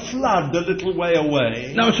过 been 来 a，flood a little way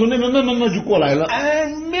away. 那么从那边慢慢就过来了，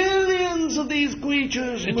 And millions of these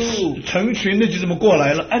creatures moved. 成群的就这么过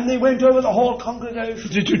来了， And they went over the whole congregation.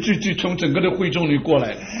 就从整个的会众里过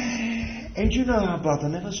来了。 And you know our brother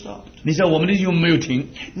never stopped. 你知道我们的弟兄没有停，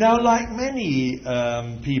 Now, like many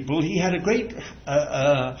people, he had a great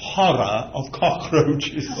horror of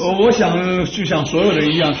cockroaches. 我想就像所有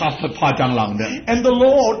人一样，他怕蟑螂的。 And the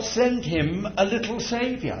Lord sent him a little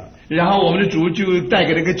savior. 然后我们的主就带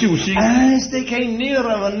给了个救星。 As they came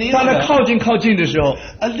nearer and 当他 nearer, 靠近的时候，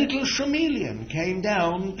 a little chameleon came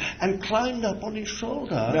down and climbed up on his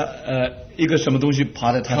shoulder. 一个什么东西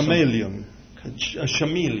爬在他上面。 Chameleon. A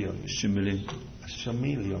chameleon.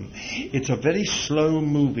 Chameleon. It's a very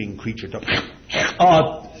slow-moving creature.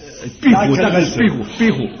 壁虎，大概是壁虎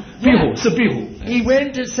是壁虎。 He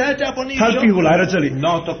went and sat up on his 他的壁虎 shoulder. 来到这里，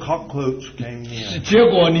 Not a cockroach came near. 结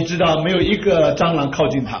果你知道没有一个蟑螂靠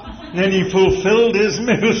近他。 Then he fulfilled his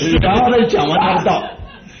ministry. 然后他就讲完他的道。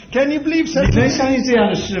 Can you believe 你 such? 能相信这样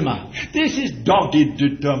的事吗？ This is dogged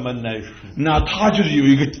determination. 那他就是有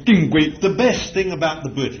一个定规。 The best thing about the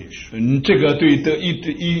British. 这个对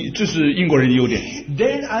这是英国人的优点。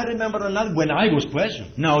 Then I remember another when I was present.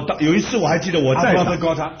 那有一次我还记得我 Our 在 brother 场，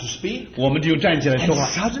 got up to speak, 我们就站起来 and 说话。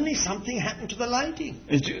 suddenly something happened to the lighting.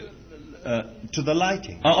 To the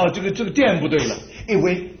lighting. 这个电不对了， It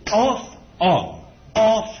went off,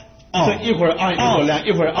 off, 这一会儿暗一会儿亮，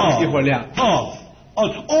一会儿暗一会儿亮。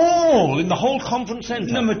 off, all in the whole conference center.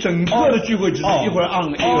 那么整个的聚会只是一会儿暗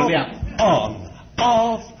一会儿亮， On,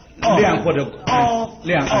 off, 亮或者 off,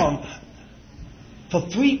 亮暗， for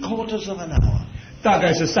 3/4 of an hour. 大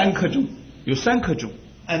概是3刻钟，有3刻钟。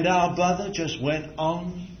 And our brother just went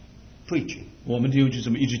on preaching 我们就这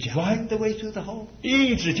么一直讲， right the way through the whole.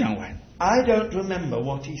 一直讲完。 I don't remember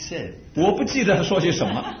what he said 我不记得他说些什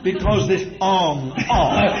么， because this on,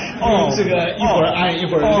 off, 这个一会儿暗一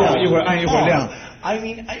会儿亮，一会儿暗一会儿亮。 I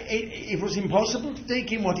mean, it was impossible to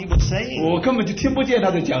take in what he was saying. 我根本就听不见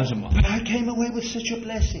他在讲什么。 But I came away with such a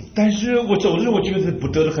blessing. 但是我走的时候，我觉得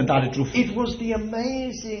得了很大的祝福。 It was the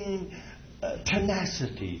amazing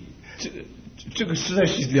tenacity, 这个实在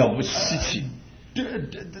是了不起。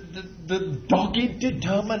 the dogged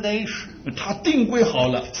determination. 他定规好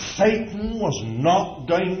了， Satan was not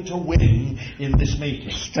going to win in this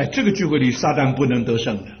meeting. 在这个聚会里，撒旦不能得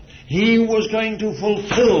胜的。 He was going to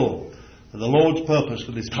fulfill the Lord's purpose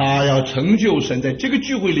for this meeting. 他要成就神在这个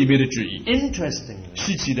聚会里面的旨意。 Interestingly,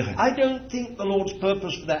 稀奇的很。 I don't think the Lord's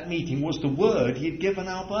purpose for that meeting was the word He'd given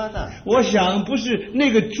our brother. 我想不是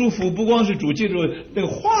那个祝福，不光是主借助那个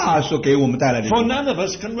话所给我们带来的， For none of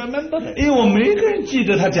us can remember it. 因为我们没个人记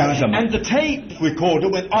得他讲什么。 And the tape recorder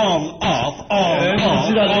went on, off, on, 你 off,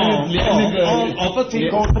 知道 on, 连那个 on, off a tape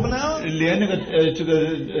recorder now. 连那个这个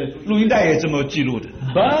录音带也这么记录的。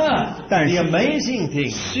 But 但是 the amazing thing,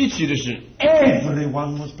 稀奇的是，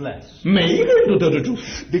 everyone was blessed 每一个人都得到祝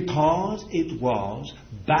福， because it was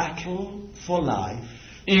battle for life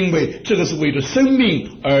因为这个是为了生命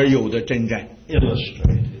而有的征战。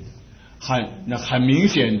 illustrated. 很明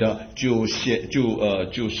显的就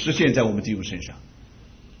实现在我们弟兄身上。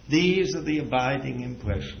 These are the abiding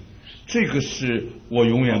impressions. 这个是我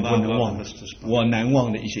永远不能忘的，我难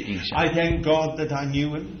忘的一些印象。 I thank God that I knew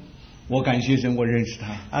him. 我感谢神，我认识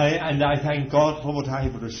他。 And I thank God for what I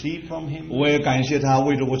have received from him. 我也感谢他，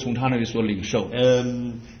为了我从他那里所领受。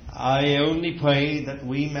 I only pray that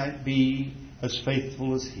we might be as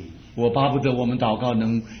faithful as he. 我巴不得我们祷告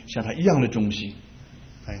能像他一样的忠心。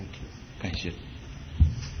 Thank you. 感谢。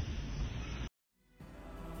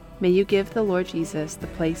 May you give the Lord Jesus the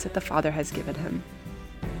place that the Father has given him.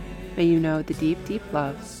 May you know the deep, deep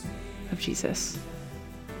love of Jesus.